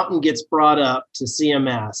 And something gets brought up to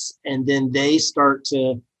CMS, and then they start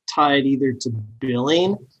to tie it either to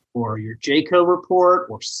billing or your JCO report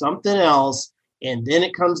or something else. And then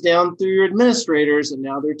it comes down through your administrators, and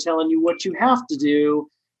now they're telling you what you have to do.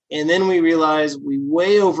 And then we realize we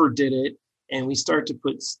way overdid it, and we start to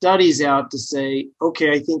put studies out to say,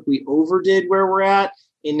 okay, I think we overdid where we're at,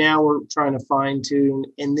 and now we're trying to fine tune.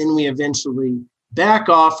 And then we eventually back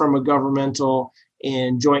off from a governmental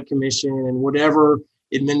and joint commission and whatever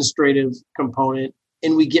administrative component,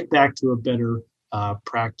 and we get back to a better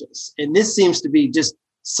practice. And this seems to be just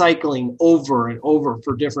cycling over and over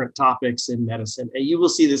for different topics in medicine. And you will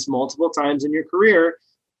see this multiple times in your career.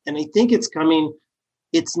 And I think it's coming.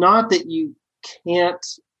 It's not that you can't,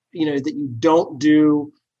 that you don't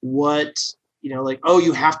do what, like, oh,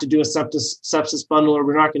 you have to do a sepsis bundle or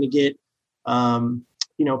we're not going to get,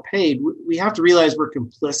 paid. We have to realize we're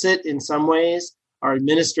complicit in some ways. Our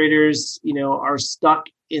administrators, are stuck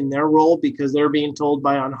in their role because they're being told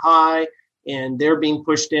by on high, and they're being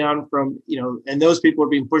pushed down from, and those people are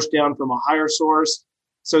being pushed down from a higher source.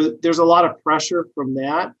 So there's a lot of pressure from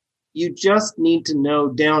that. You just need to know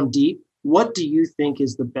down deep, what do you think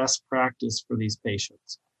is the best practice for these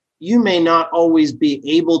patients? You may not always be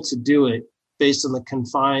able to do it based on the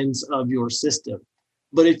confines of your system.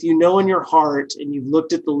 But if you know in your heart and you've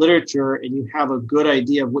looked at the literature and you have a good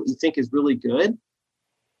idea of what you think is really good,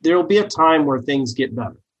 there'll be a time where things get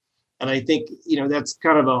better. And I think, that's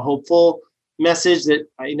kind of a hopeful message that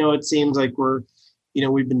I know it seems like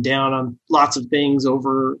we've been down on lots of things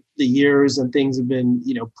over the years and things have been,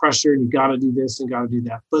 pressured. You got to do this and got to do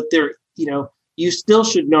that. But you still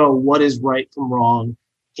should know what is right from wrong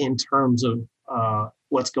in terms of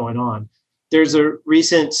what's going on. There's a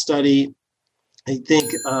recent study I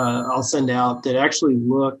think I'll send out that actually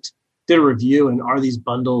did a review and are these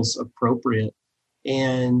bundles appropriate?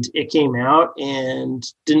 And it came out and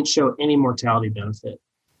didn't show any mortality benefit.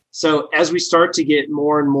 So as we start to get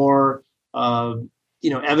more and more,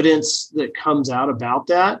 evidence that comes out about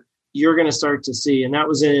that, you're going to start to see, and that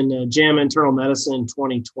was in JAMA Internal Medicine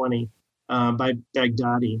 2020 by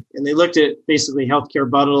Baghdadi. And they looked at basically healthcare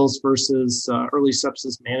bundles versus early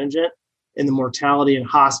sepsis management and the mortality in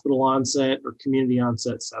hospital onset or community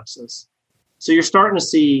onset sepsis. So you're starting to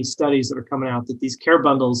see studies that are coming out that these care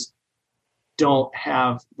bundles don't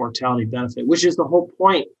have mortality benefit, which is the whole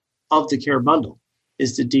point of the care bundle,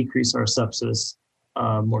 is to decrease our sepsis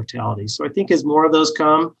mortality. So I think as more of those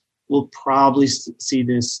come, we'll probably see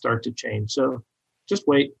this start to change. So just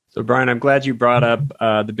wait. So Brian, I'm glad you brought up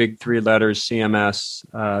the big three letters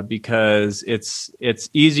CMS because it's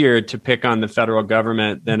easier to pick on the federal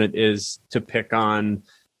government than it is to pick on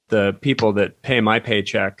the people that pay my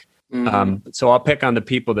paycheck. So I'll pick on the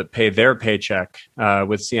people that pay their paycheck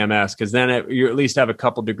with CMS because then you at least have a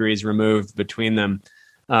couple degrees removed between them.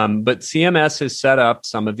 But CMS has set up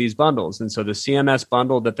some of these bundles. And so the CMS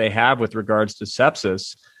bundle that they have with regards to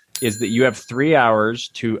sepsis is that you have 3 hours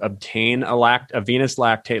to obtain a venous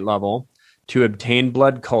lactate level, to obtain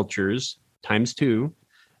blood cultures ×2,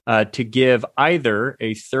 to give either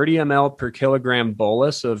a 30 ml per kilogram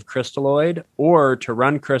bolus of crystalloid or to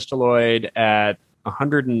run crystalloid at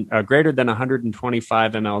greater than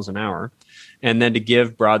 125 mLs an hour, and then to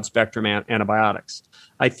give broad spectrum antibiotics.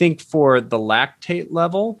 I think for the lactate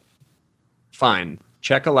level, fine.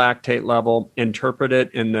 Check a lactate level, interpret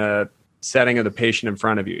it in the setting of the patient in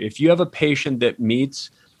front of you. If you have a patient that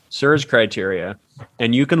meets SIRS criteria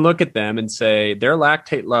and you can look at them and say their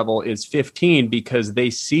lactate level is 15 because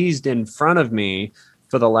they seized in front of me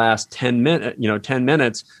for the last 10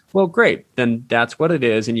 minutes, well, great. Then that's what it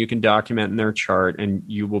is. And you can document in their chart and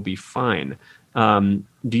you will be fine.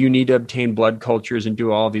 Do you need to obtain blood cultures and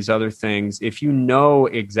do all these other things? If you know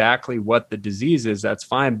exactly what the disease is, that's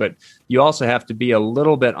fine. But you also have to be a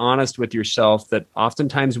little bit honest with yourself that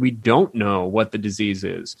oftentimes we don't know what the disease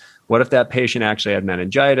is. What if that patient actually had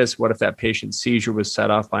meningitis? What if that patient's seizure was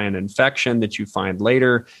set off by an infection that you find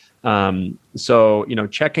later? So,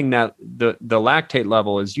 checking that the lactate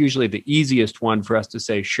level is usually the easiest one for us to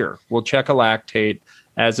say, sure, we'll check a lactate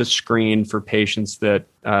as a screen for patients that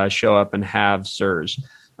show up and have SIRS.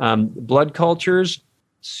 Blood cultures,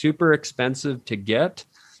 super expensive to get.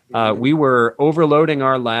 We were overloading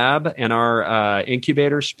our lab and our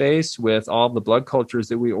incubator space with all the blood cultures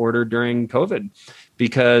that we ordered during COVID,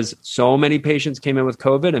 because so many patients came in with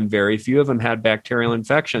COVID and very few of them had bacterial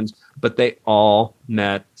infections, but they all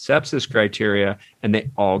met sepsis criteria and they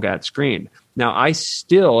all got screened. Now, I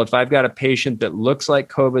still, if I've got a patient that looks like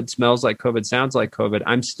COVID, smells like COVID, sounds like COVID,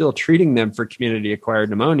 I'm still treating them for community-acquired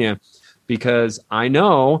pneumonia, because I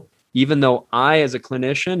know, even though I, as a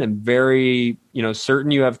clinician, am very,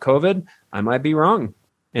 certain you have COVID, I might be wrong.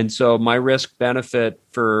 And so my risk benefit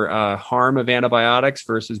for harm of antibiotics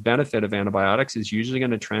versus benefit of antibiotics is usually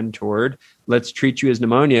going to trend toward, let's treat you as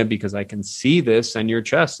pneumonia because I can see this on your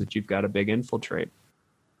chest that you've got a big infiltrate.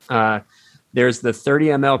 There's the 30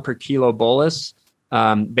 ml per kilo bolus.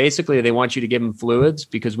 Basically, they want you to give them fluids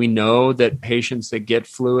because we know that patients that get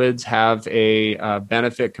fluids have a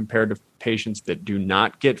benefit compared to patients that do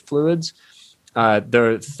not get fluids.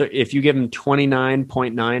 If you give them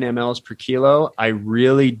 29.9 mLs per kilo, I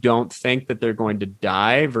really don't think that they're going to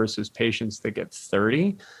die versus patients that get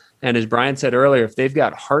 30. And as Brian said earlier, if they've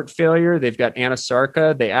got heart failure, they've got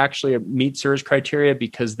anasarca, they actually meet SIRS criteria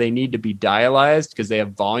because they need to be dialyzed because they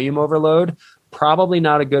have volume overload. Probably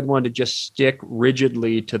not a good one to just stick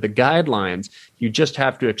rigidly to the guidelines. You just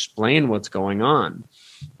have to explain what's going on.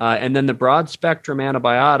 And then the broad spectrum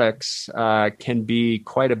antibiotics can be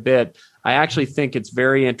quite a bit. I actually think it's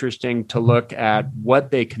very interesting to look at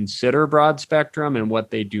what they consider broad spectrum and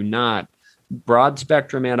what they do not. Broad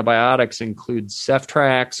spectrum antibiotics include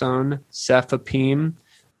ceftriaxone, cefepime,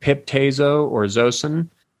 piptazo or Zosyn,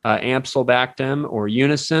 amsulbactam or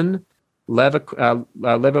Unison, levofloxacin,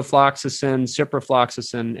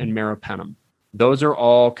 ciprofloxacin, and meropenem. Those are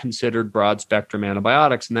all considered broad spectrum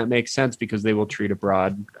antibiotics, and that makes sense because they will treat a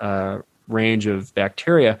broad range of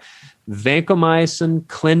bacteria. Vancomycin,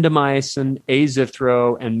 clindamycin,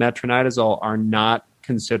 azithro, and metronidazole are not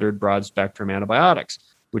considered broad spectrum antibiotics,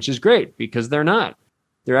 which is great because they're not.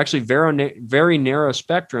 They're actually very narrow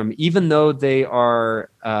spectrum, even though they are,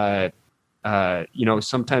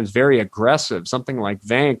 sometimes very aggressive. Something like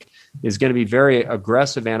Vanc is going to be very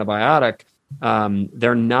aggressive antibiotic.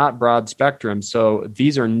 They're not broad spectrum. So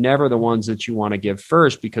these are never the ones that you want to give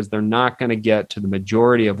first because they're not going to get to the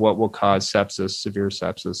majority of what will cause sepsis, severe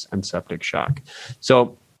sepsis, and septic shock.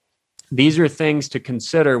 So these are things to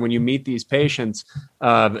consider when you meet these patients.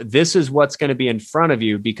 This is what's going to be in front of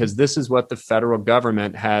you because this is what the federal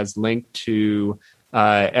government has linked to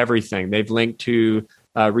everything. They've linked to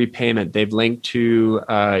repayment. They've linked to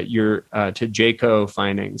to JCO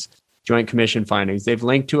findings, Joint Commission findings. They've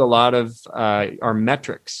linked to a lot of our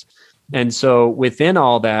metrics. And so within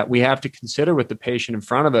all that, we have to consider with the patient in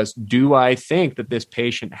front of us, do I think that this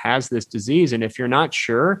patient has this disease? And if you're not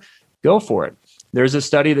sure, go for it. There's a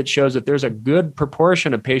study that shows that there's a good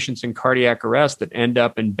proportion of patients in cardiac arrest that end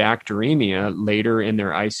up in bacteremia later in their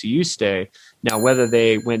ICU stay. Now, whether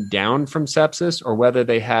they went down from sepsis or whether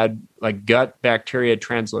they had like gut bacteria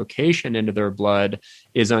translocation into their blood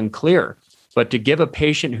is unclear. But to give a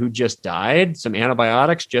patient who just died some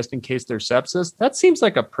antibiotics just in case they're sepsis, that seems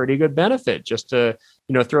like a pretty good benefit just to,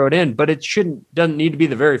 throw it in. But it doesn't need to be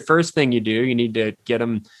the very first thing you do. You need to get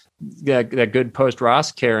them that good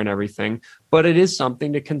post-ROS care and everything. But it is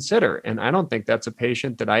something to consider. And I don't think that's a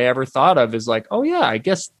patient that I ever thought of as like, oh, yeah, I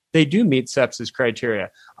guess they do meet sepsis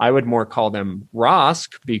criteria. I would more call them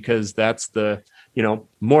ROSC because that's the,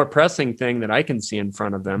 more pressing thing that I can see in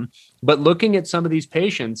front of them. But looking at some of these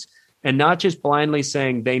patients and not just blindly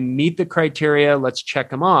saying they meet the criteria, let's check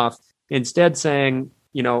them off. Instead saying,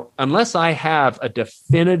 unless I have a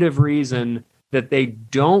definitive reason that they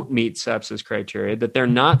don't meet sepsis criteria, that they're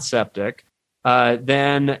not septic,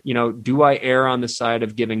 then, do I err on the side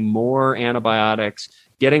of giving more antibiotics,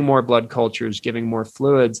 getting more blood cultures, giving more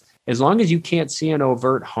fluids? As long as you can't see an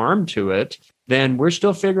overt harm to it, then we're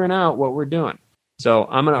still figuring out what we're doing. So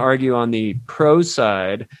I'm going to argue on the pro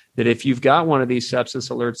side that if you've got one of these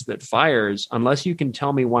sepsis alerts that fires, unless you can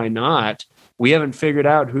tell me why not, we haven't figured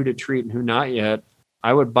out who to treat and who not yet.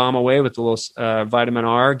 I would bomb away with a little vitamin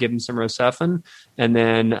R, give them some Rocephin, and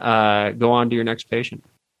then go on to your next patient.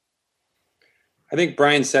 I think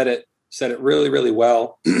Brian said it really, really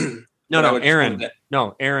well. Aaron.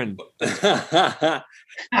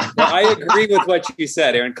 I agree with what you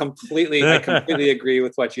said, Aaron. I completely agree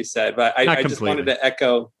with what you said. But I just wanted to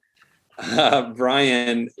echo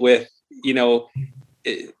Brian with,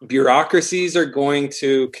 bureaucracies are going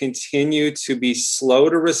to continue to be slow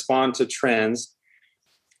to respond to trends,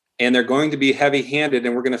 and they're going to be heavy-handed,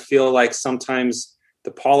 and we're going to feel like sometimes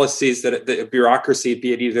the policies that the bureaucracy,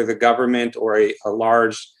 be it either the government or a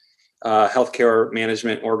large healthcare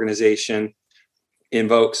management organization,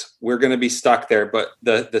 invokes, we're going to be stuck there. But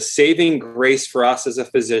the saving grace for us as a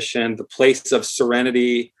physician, the place of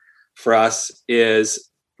serenity for us, is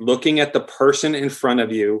looking at the person in front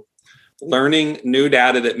of you, learning new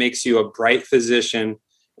data that makes you a bright physician,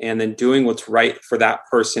 and then doing what's right for that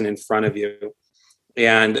person in front of you.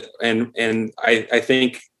 And I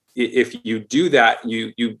think if you do that,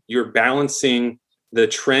 you're balancing the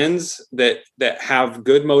trends that have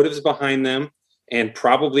good motives behind them, and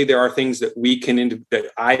probably there are things that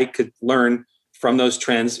that I could learn from those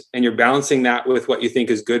trends, and you're balancing that with what you think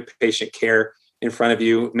is good patient care in front of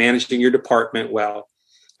you, managing your department well.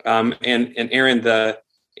 And Aaron, the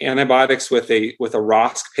antibiotics with a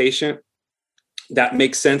ROSC patient, that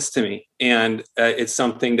makes sense to me, and it's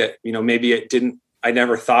something that maybe I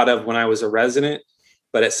never thought of when I was a resident,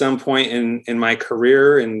 but at some point in my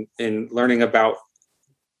career and in learning about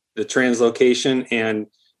the translocation and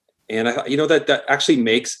I thought, that actually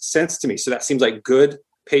makes sense to me. So that seems like good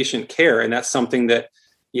patient care. And that's something that,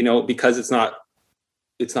 because it's not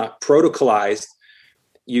protocolized,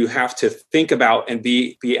 you have to think about and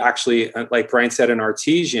be actually, like Brian said, an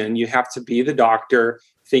artesian. You have to be the doctor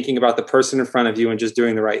thinking about the person in front of you and just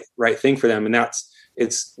doing the right thing for them. And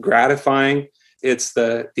it's gratifying. It's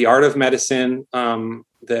the art of medicine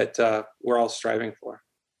that we're all striving for.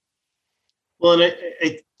 Well, and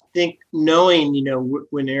I think knowing,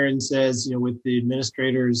 when Aaron says, with the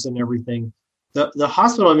administrators and everything, the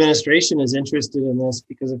hospital administration is interested in this,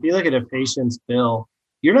 because if you look at a patient's bill,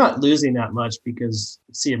 you're not losing that much because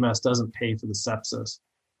CMS doesn't pay for the sepsis,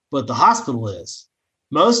 but the hospital is.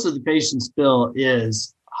 Most of the patient's bill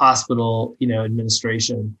is hospital,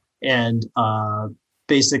 administration and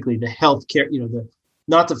basically the healthcare,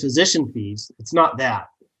 not the physician fees. It's not that.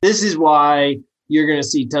 This is why you're going to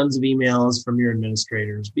see tons of emails from your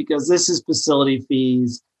administrators, because this is facility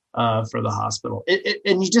fees for the hospital.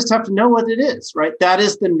 And you just have to know what it is, right? That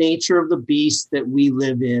is the nature of the beast that we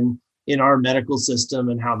live in our medical system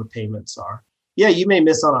and how the payments are. Yeah, you may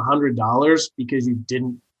miss on $100 because you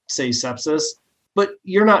didn't say sepsis, but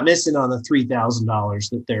you're not missing on the $3,000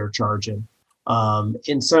 that they're charging.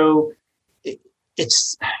 And so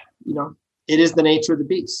it's, it is the nature of the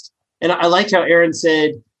beast. And I like how Aaron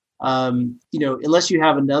said, unless you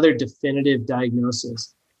have another definitive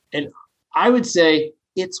diagnosis. And I would say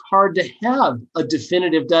it's hard to have a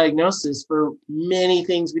definitive diagnosis for many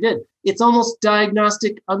things we did. It's almost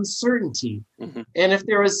diagnostic uncertainty. Mm-hmm. And if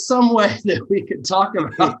there was some way that we could talk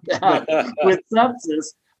about that with sepsis,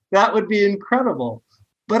 that would be incredible.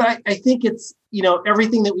 But I think it's,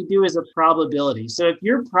 everything that we do is a probability. So if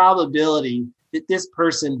your probability that this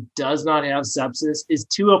person does not have sepsis is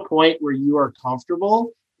to a point where you are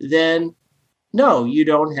comfortable, then no, you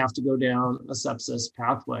don't have to go down a sepsis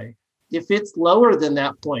pathway. If it's lower than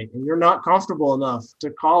that point and you're not comfortable enough to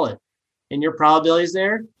call it and your probability is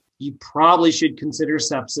there, you probably should consider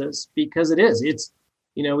sepsis, because it's,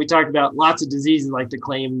 we talked about lots of diseases like to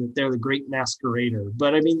claim that they're the great masquerader.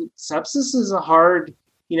 But sepsis is a hard,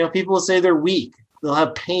 people will say they're weak. They'll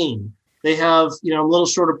have pain. They have, a little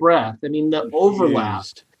short of breath. The overlap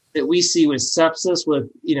that we see with sepsis with,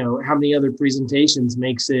 how many other presentations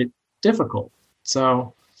makes it difficult.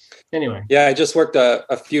 So anyway. Yeah, I just worked a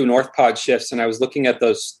few Northpod shifts and I was looking at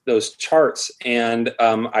those charts, and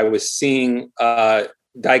I was seeing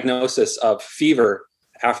diagnosis of fever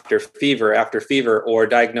after fever after fever, or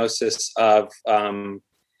diagnosis of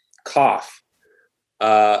cough.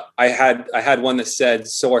 I had one that said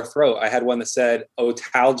sore throat. I had one that said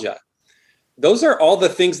otalgia. Those are all the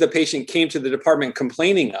things the patient came to the department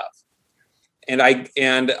complaining of. And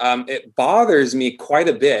it bothers me quite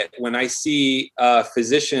a bit when I see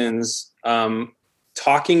physicians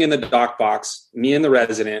talking in the doc box, me and the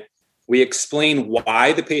resident. We explain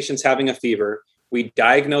why the patient's having a fever. We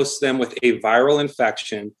diagnose them with a viral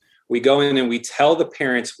infection. We go in and we tell the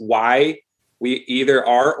parents why we either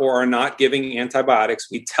are or are not giving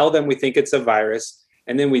antibiotics. We tell them we think it's a virus,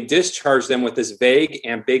 and then we discharge them with this vague,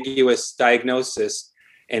 ambiguous diagnosis,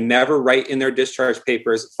 and never write in their discharge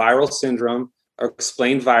papers viral syndrome or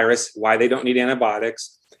explain virus, why they don't need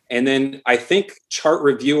antibiotics. And then I think chart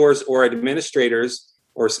reviewers or administrators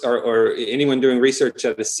or anyone doing research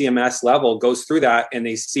at the CMS level goes through that, and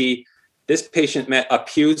they see this patient met a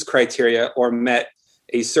Pew's criteria or met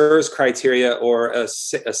a SIRS criteria or a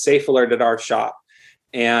safe alert at our shop.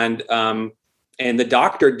 And the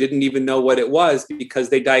doctor didn't even know what it was because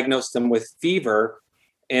they diagnosed them with fever.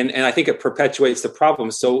 And I think it perpetuates the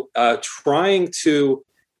problem. So trying to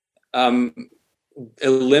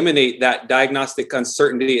eliminate that diagnostic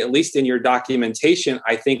uncertainty, at least in your documentation,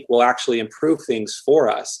 I think will actually improve things for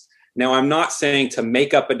us. Now, I'm not saying to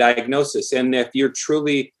make up a diagnosis. And if you're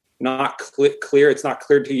truly not clear, it's not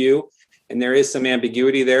clear to you, and there is some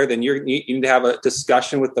ambiguity there, then you need to have a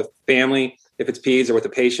discussion with the family, if it's peds, or with the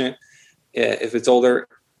patient, if it's older,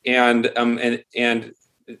 and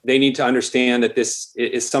they need to understand that this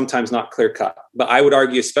is sometimes not clear cut. But I would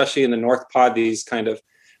argue, especially in the North Pod, these kind of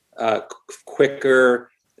quicker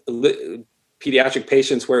pediatric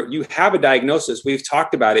patients where you have a diagnosis, we've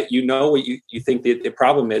talked about it, you know what you think the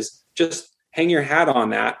problem is, just hang your hat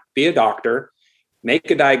on that, be a doctor, make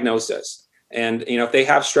a diagnosis. And, if they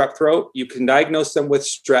have strep throat, you can diagnose them with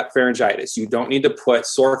strep pharyngitis. You don't need to put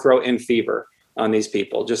sore throat and fever on these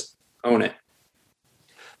people. Just own it.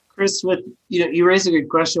 Chris, you raised a good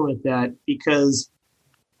question with that, because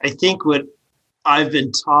I think what I've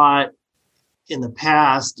been taught in the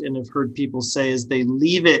past and have heard people say is they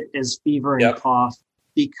leave it as fever and cough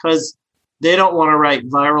because they don't want to write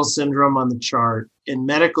viral syndrome on the chart and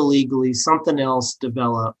medical legally something else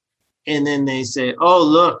develop. And then they say, oh,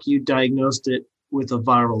 look, you diagnosed it with a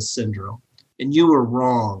viral syndrome and you were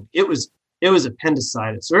wrong. It was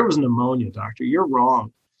appendicitis or it was pneumonia, doctor. You're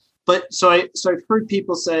wrong. But so I've heard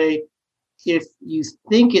people say, if you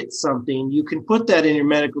think it's something, you can put that in your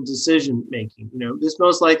medical decision making. This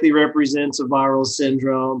most likely represents a viral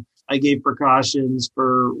syndrome. I gave precautions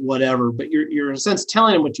for whatever, but you're in a sense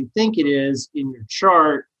telling them what you think it is in your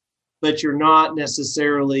chart, but you're not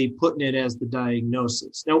necessarily putting it as the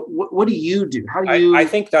diagnosis. Now, what do you do? How do you? I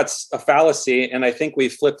think that's a fallacy, and I think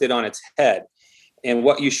we've flipped it on its head. And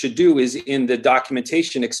what you should do is in the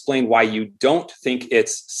documentation, explain why you don't think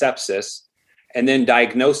it's sepsis, and then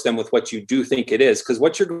diagnose them with what you do think it is. Because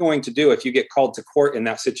what you're going to do if you get called to court in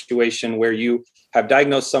that situation where you have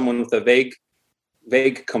diagnosed someone with a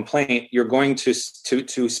vague complaint, you're going to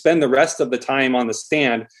spend the rest of the time on the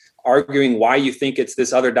stand arguing why you think it's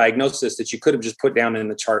this other diagnosis that you could have just put down in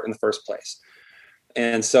the chart in the first place.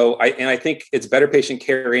 And so I think it's better patient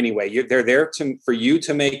care anyway. They're there for you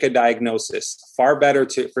to make a diagnosis. Far better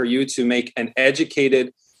for you to make an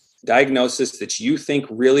educated diagnosis that you think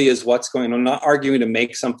really is what's going on. I'm not arguing to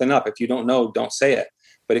make something up. If you don't know, don't say it.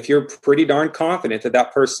 But if you're pretty darn confident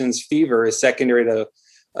that person's fever is secondary to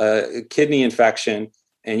a kidney infection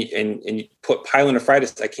and you put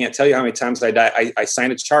pyelonephritis, I can't tell you how many times I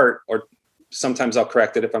sign a chart, or sometimes I'll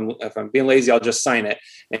correct it. If I'm being lazy, I'll just sign it.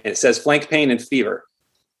 And it says flank pain and fever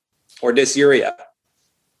or dysuria.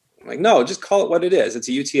 I'm like, no, just call it what it is. It's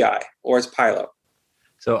a UTI or it's pyelo.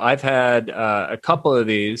 So I've had a couple of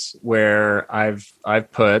these where I've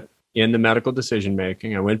put in the medical decision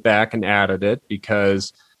making. I went back and added it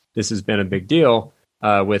because this has been a big deal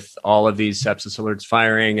with all of these sepsis alerts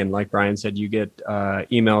firing. And like Brian said, you get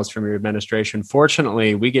emails from your administration.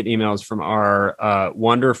 Fortunately, we get emails from our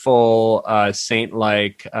wonderful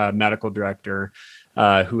saint-like medical director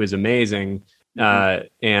who is amazing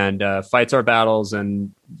and fights our battles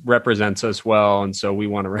and represents us well. And so we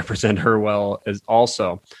want to represent her well as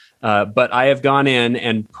also. But I have gone in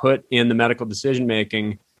and put in the medical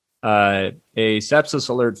decision-making a sepsis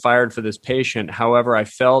alert fired for this patient. However, I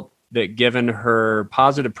felt that given her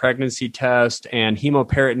positive pregnancy test and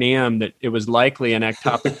hemoperitoneum, that it was likely an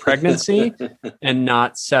ectopic pregnancy and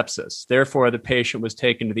not sepsis. Therefore, the patient was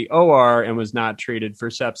taken to the OR and was not treated for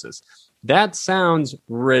sepsis. That sounds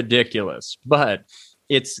ridiculous, but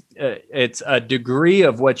it's a degree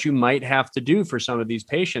of what you might have to do for some of these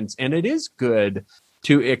patients. And it is good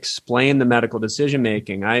to explain the medical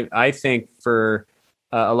decision-making. I think for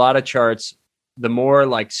a lot of charts, the more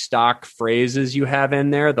like stock phrases you have in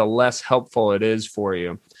there, the less helpful it is for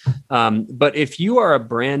you. But if you are a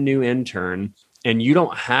brand new intern and you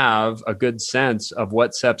don't have a good sense of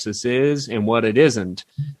what sepsis is and what it isn't,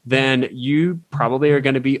 then you probably are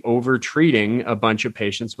going to be over-treating a bunch of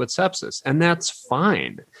patients with sepsis. And that's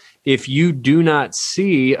fine. If you do not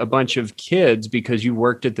see a bunch of kids because you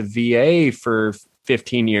worked at the VA for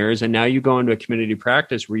 15 years and now you go into a community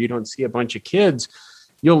practice where you don't see a bunch of kids,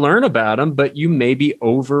 you'll learn about them, but you may be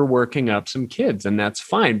overworking up some kids. And that's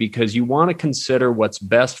fine because you want to consider what's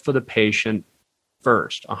best for the patient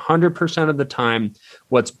first. 100% of the time,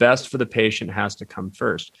 what's best for the patient has to come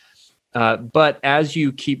first. But as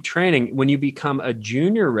you keep training, when you become a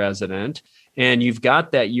junior resident and you've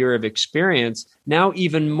got that year of experience, now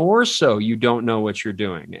even more so, you don't know what you're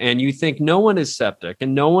doing. And you think no one is septic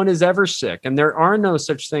and no one is ever sick. And there are no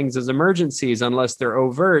such things as emergencies unless they're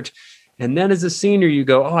overt. And then as a senior, you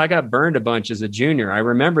go, oh, I got burned a bunch as a junior. I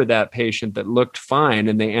remember that patient that looked fine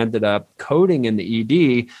and they ended up coding in the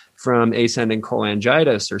ED from ascending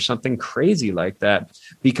cholangitis or something crazy like that,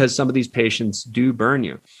 because some of these patients do burn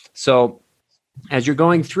you. So as you're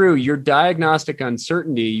going through your diagnostic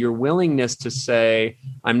uncertainty, your willingness to say,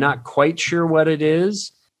 I'm not quite sure what it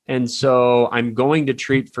is, And so I'm going to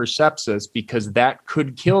treat for sepsis because that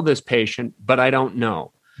could kill this patient, but I don't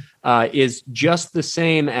know. Is just the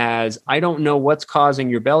same as I don't know what's causing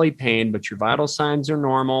your belly pain, but your vital signs are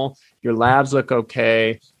normal, your labs look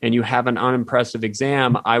okay, and you have an unimpressive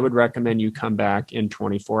exam. I would recommend you come back in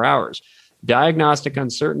 24 hours. Diagnostic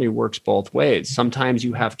uncertainty works both ways. Sometimes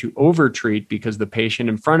you have to overtreat because the patient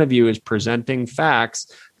in front of you is presenting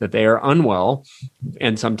facts that they are unwell.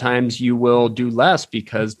 And sometimes you will do less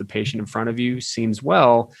because the patient in front of you seems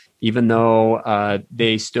well, even though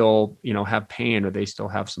they still, have pain or they still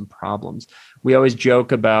have some problems. We always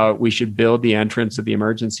joke about we should build the entrance of the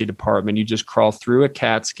emergency department. You just crawl through a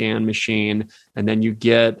CAT scan machine, and then you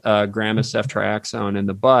get a gram of ceftriaxone in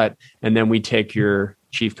the butt, and then we take your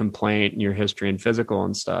chief complaint and your history and physical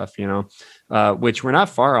and stuff, which we're not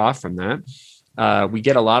far off from that. We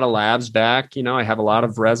get a lot of labs back. I have a lot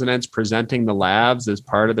of residents presenting the labs as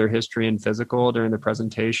part of their history and physical during the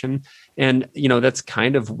presentation. And, that's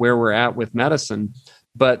kind of where we're at with medicine.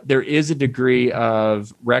 But there is a degree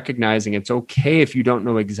of recognizing it's okay if you don't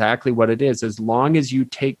know exactly what it is, as long as you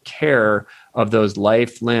take care of those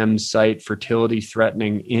life, limb, sight, fertility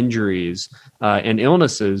threatening injuries and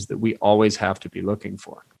illnesses that we always have to be looking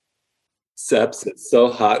for. Sepsis is so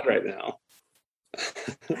hot right now.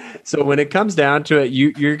 So when it comes down to it,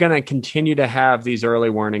 you're going to continue to have these early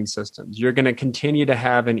warning systems. You're going to continue to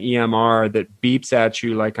have an EMR that beeps at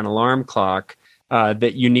you like an alarm clock.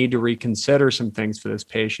 That you need to reconsider some things for this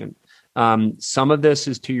patient. Some of this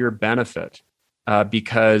is to your benefit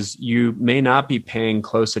because you may not be paying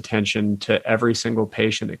close attention to every single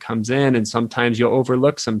patient that comes in, and sometimes you'll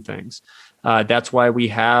overlook some things. That's why we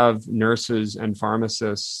have nurses and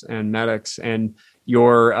pharmacists and medics and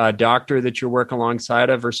your doctor that you're working alongside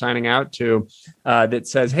of or signing out to that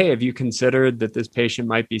says, hey, have you considered that this patient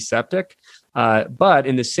might be septic? But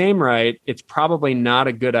in the same right, it's probably not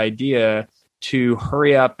a good idea to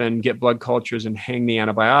hurry up and get blood cultures and hang the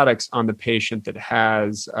antibiotics on the patient that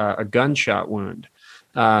has a gunshot wound.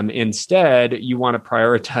 Instead, you want to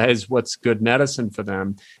prioritize what's good medicine for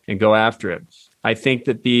them and go after it. I think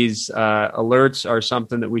that these alerts are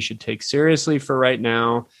something that we should take seriously for right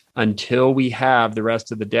now until we have the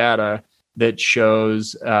rest of the data that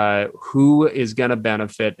shows who is going to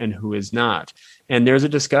benefit and who is not. And there's a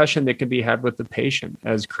discussion that can be had with the patient.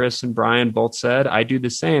 As Chris and Brian both said, I do the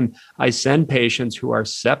same. I send patients who are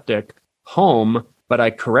septic home, but I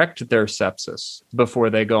correct their sepsis before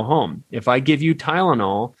they go home. If I give you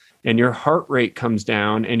Tylenol and your heart rate comes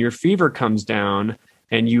down and your fever comes down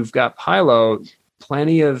and you've got pyelo,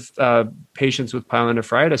 plenty of patients with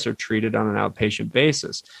pyelonephritis are treated on an outpatient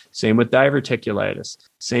basis. Same with diverticulitis,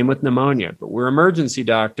 same with pneumonia. But we're emergency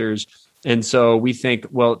doctors, and so we think,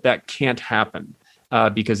 well, that can't happen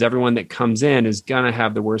because everyone that comes in is going to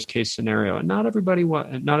have the worst case scenario, and not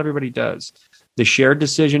everybody does. The shared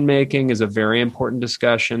decision making is a very important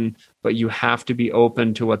discussion, but you have to be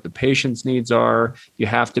open to what the patient's needs are. You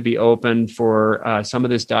have to be open for some of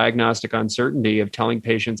this diagnostic uncertainty of telling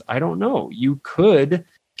patients, I don't know, you could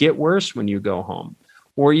get worse when you go home,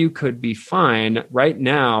 or you could be fine. Right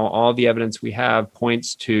now, all the evidence we have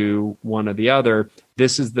points to one or the other.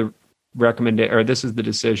 This is the this is the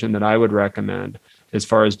decision that I would recommend as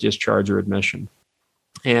far as discharge or admission.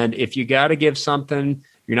 And if you got to give something,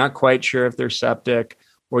 you're not quite sure if they're septic,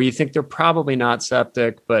 or you think they're probably not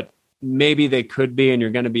septic, but maybe they could be, and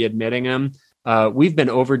you're going to be admitting them. We've been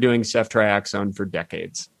overdoing ceftriaxone for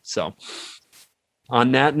decades. So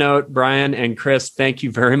on that note, Brian and Chris, thank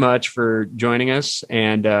you very much for joining us.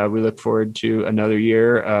 And we look forward to another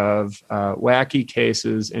year of wacky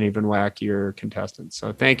cases and even wackier contestants.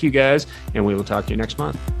 So thank you guys, and we will talk to you next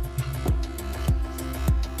month.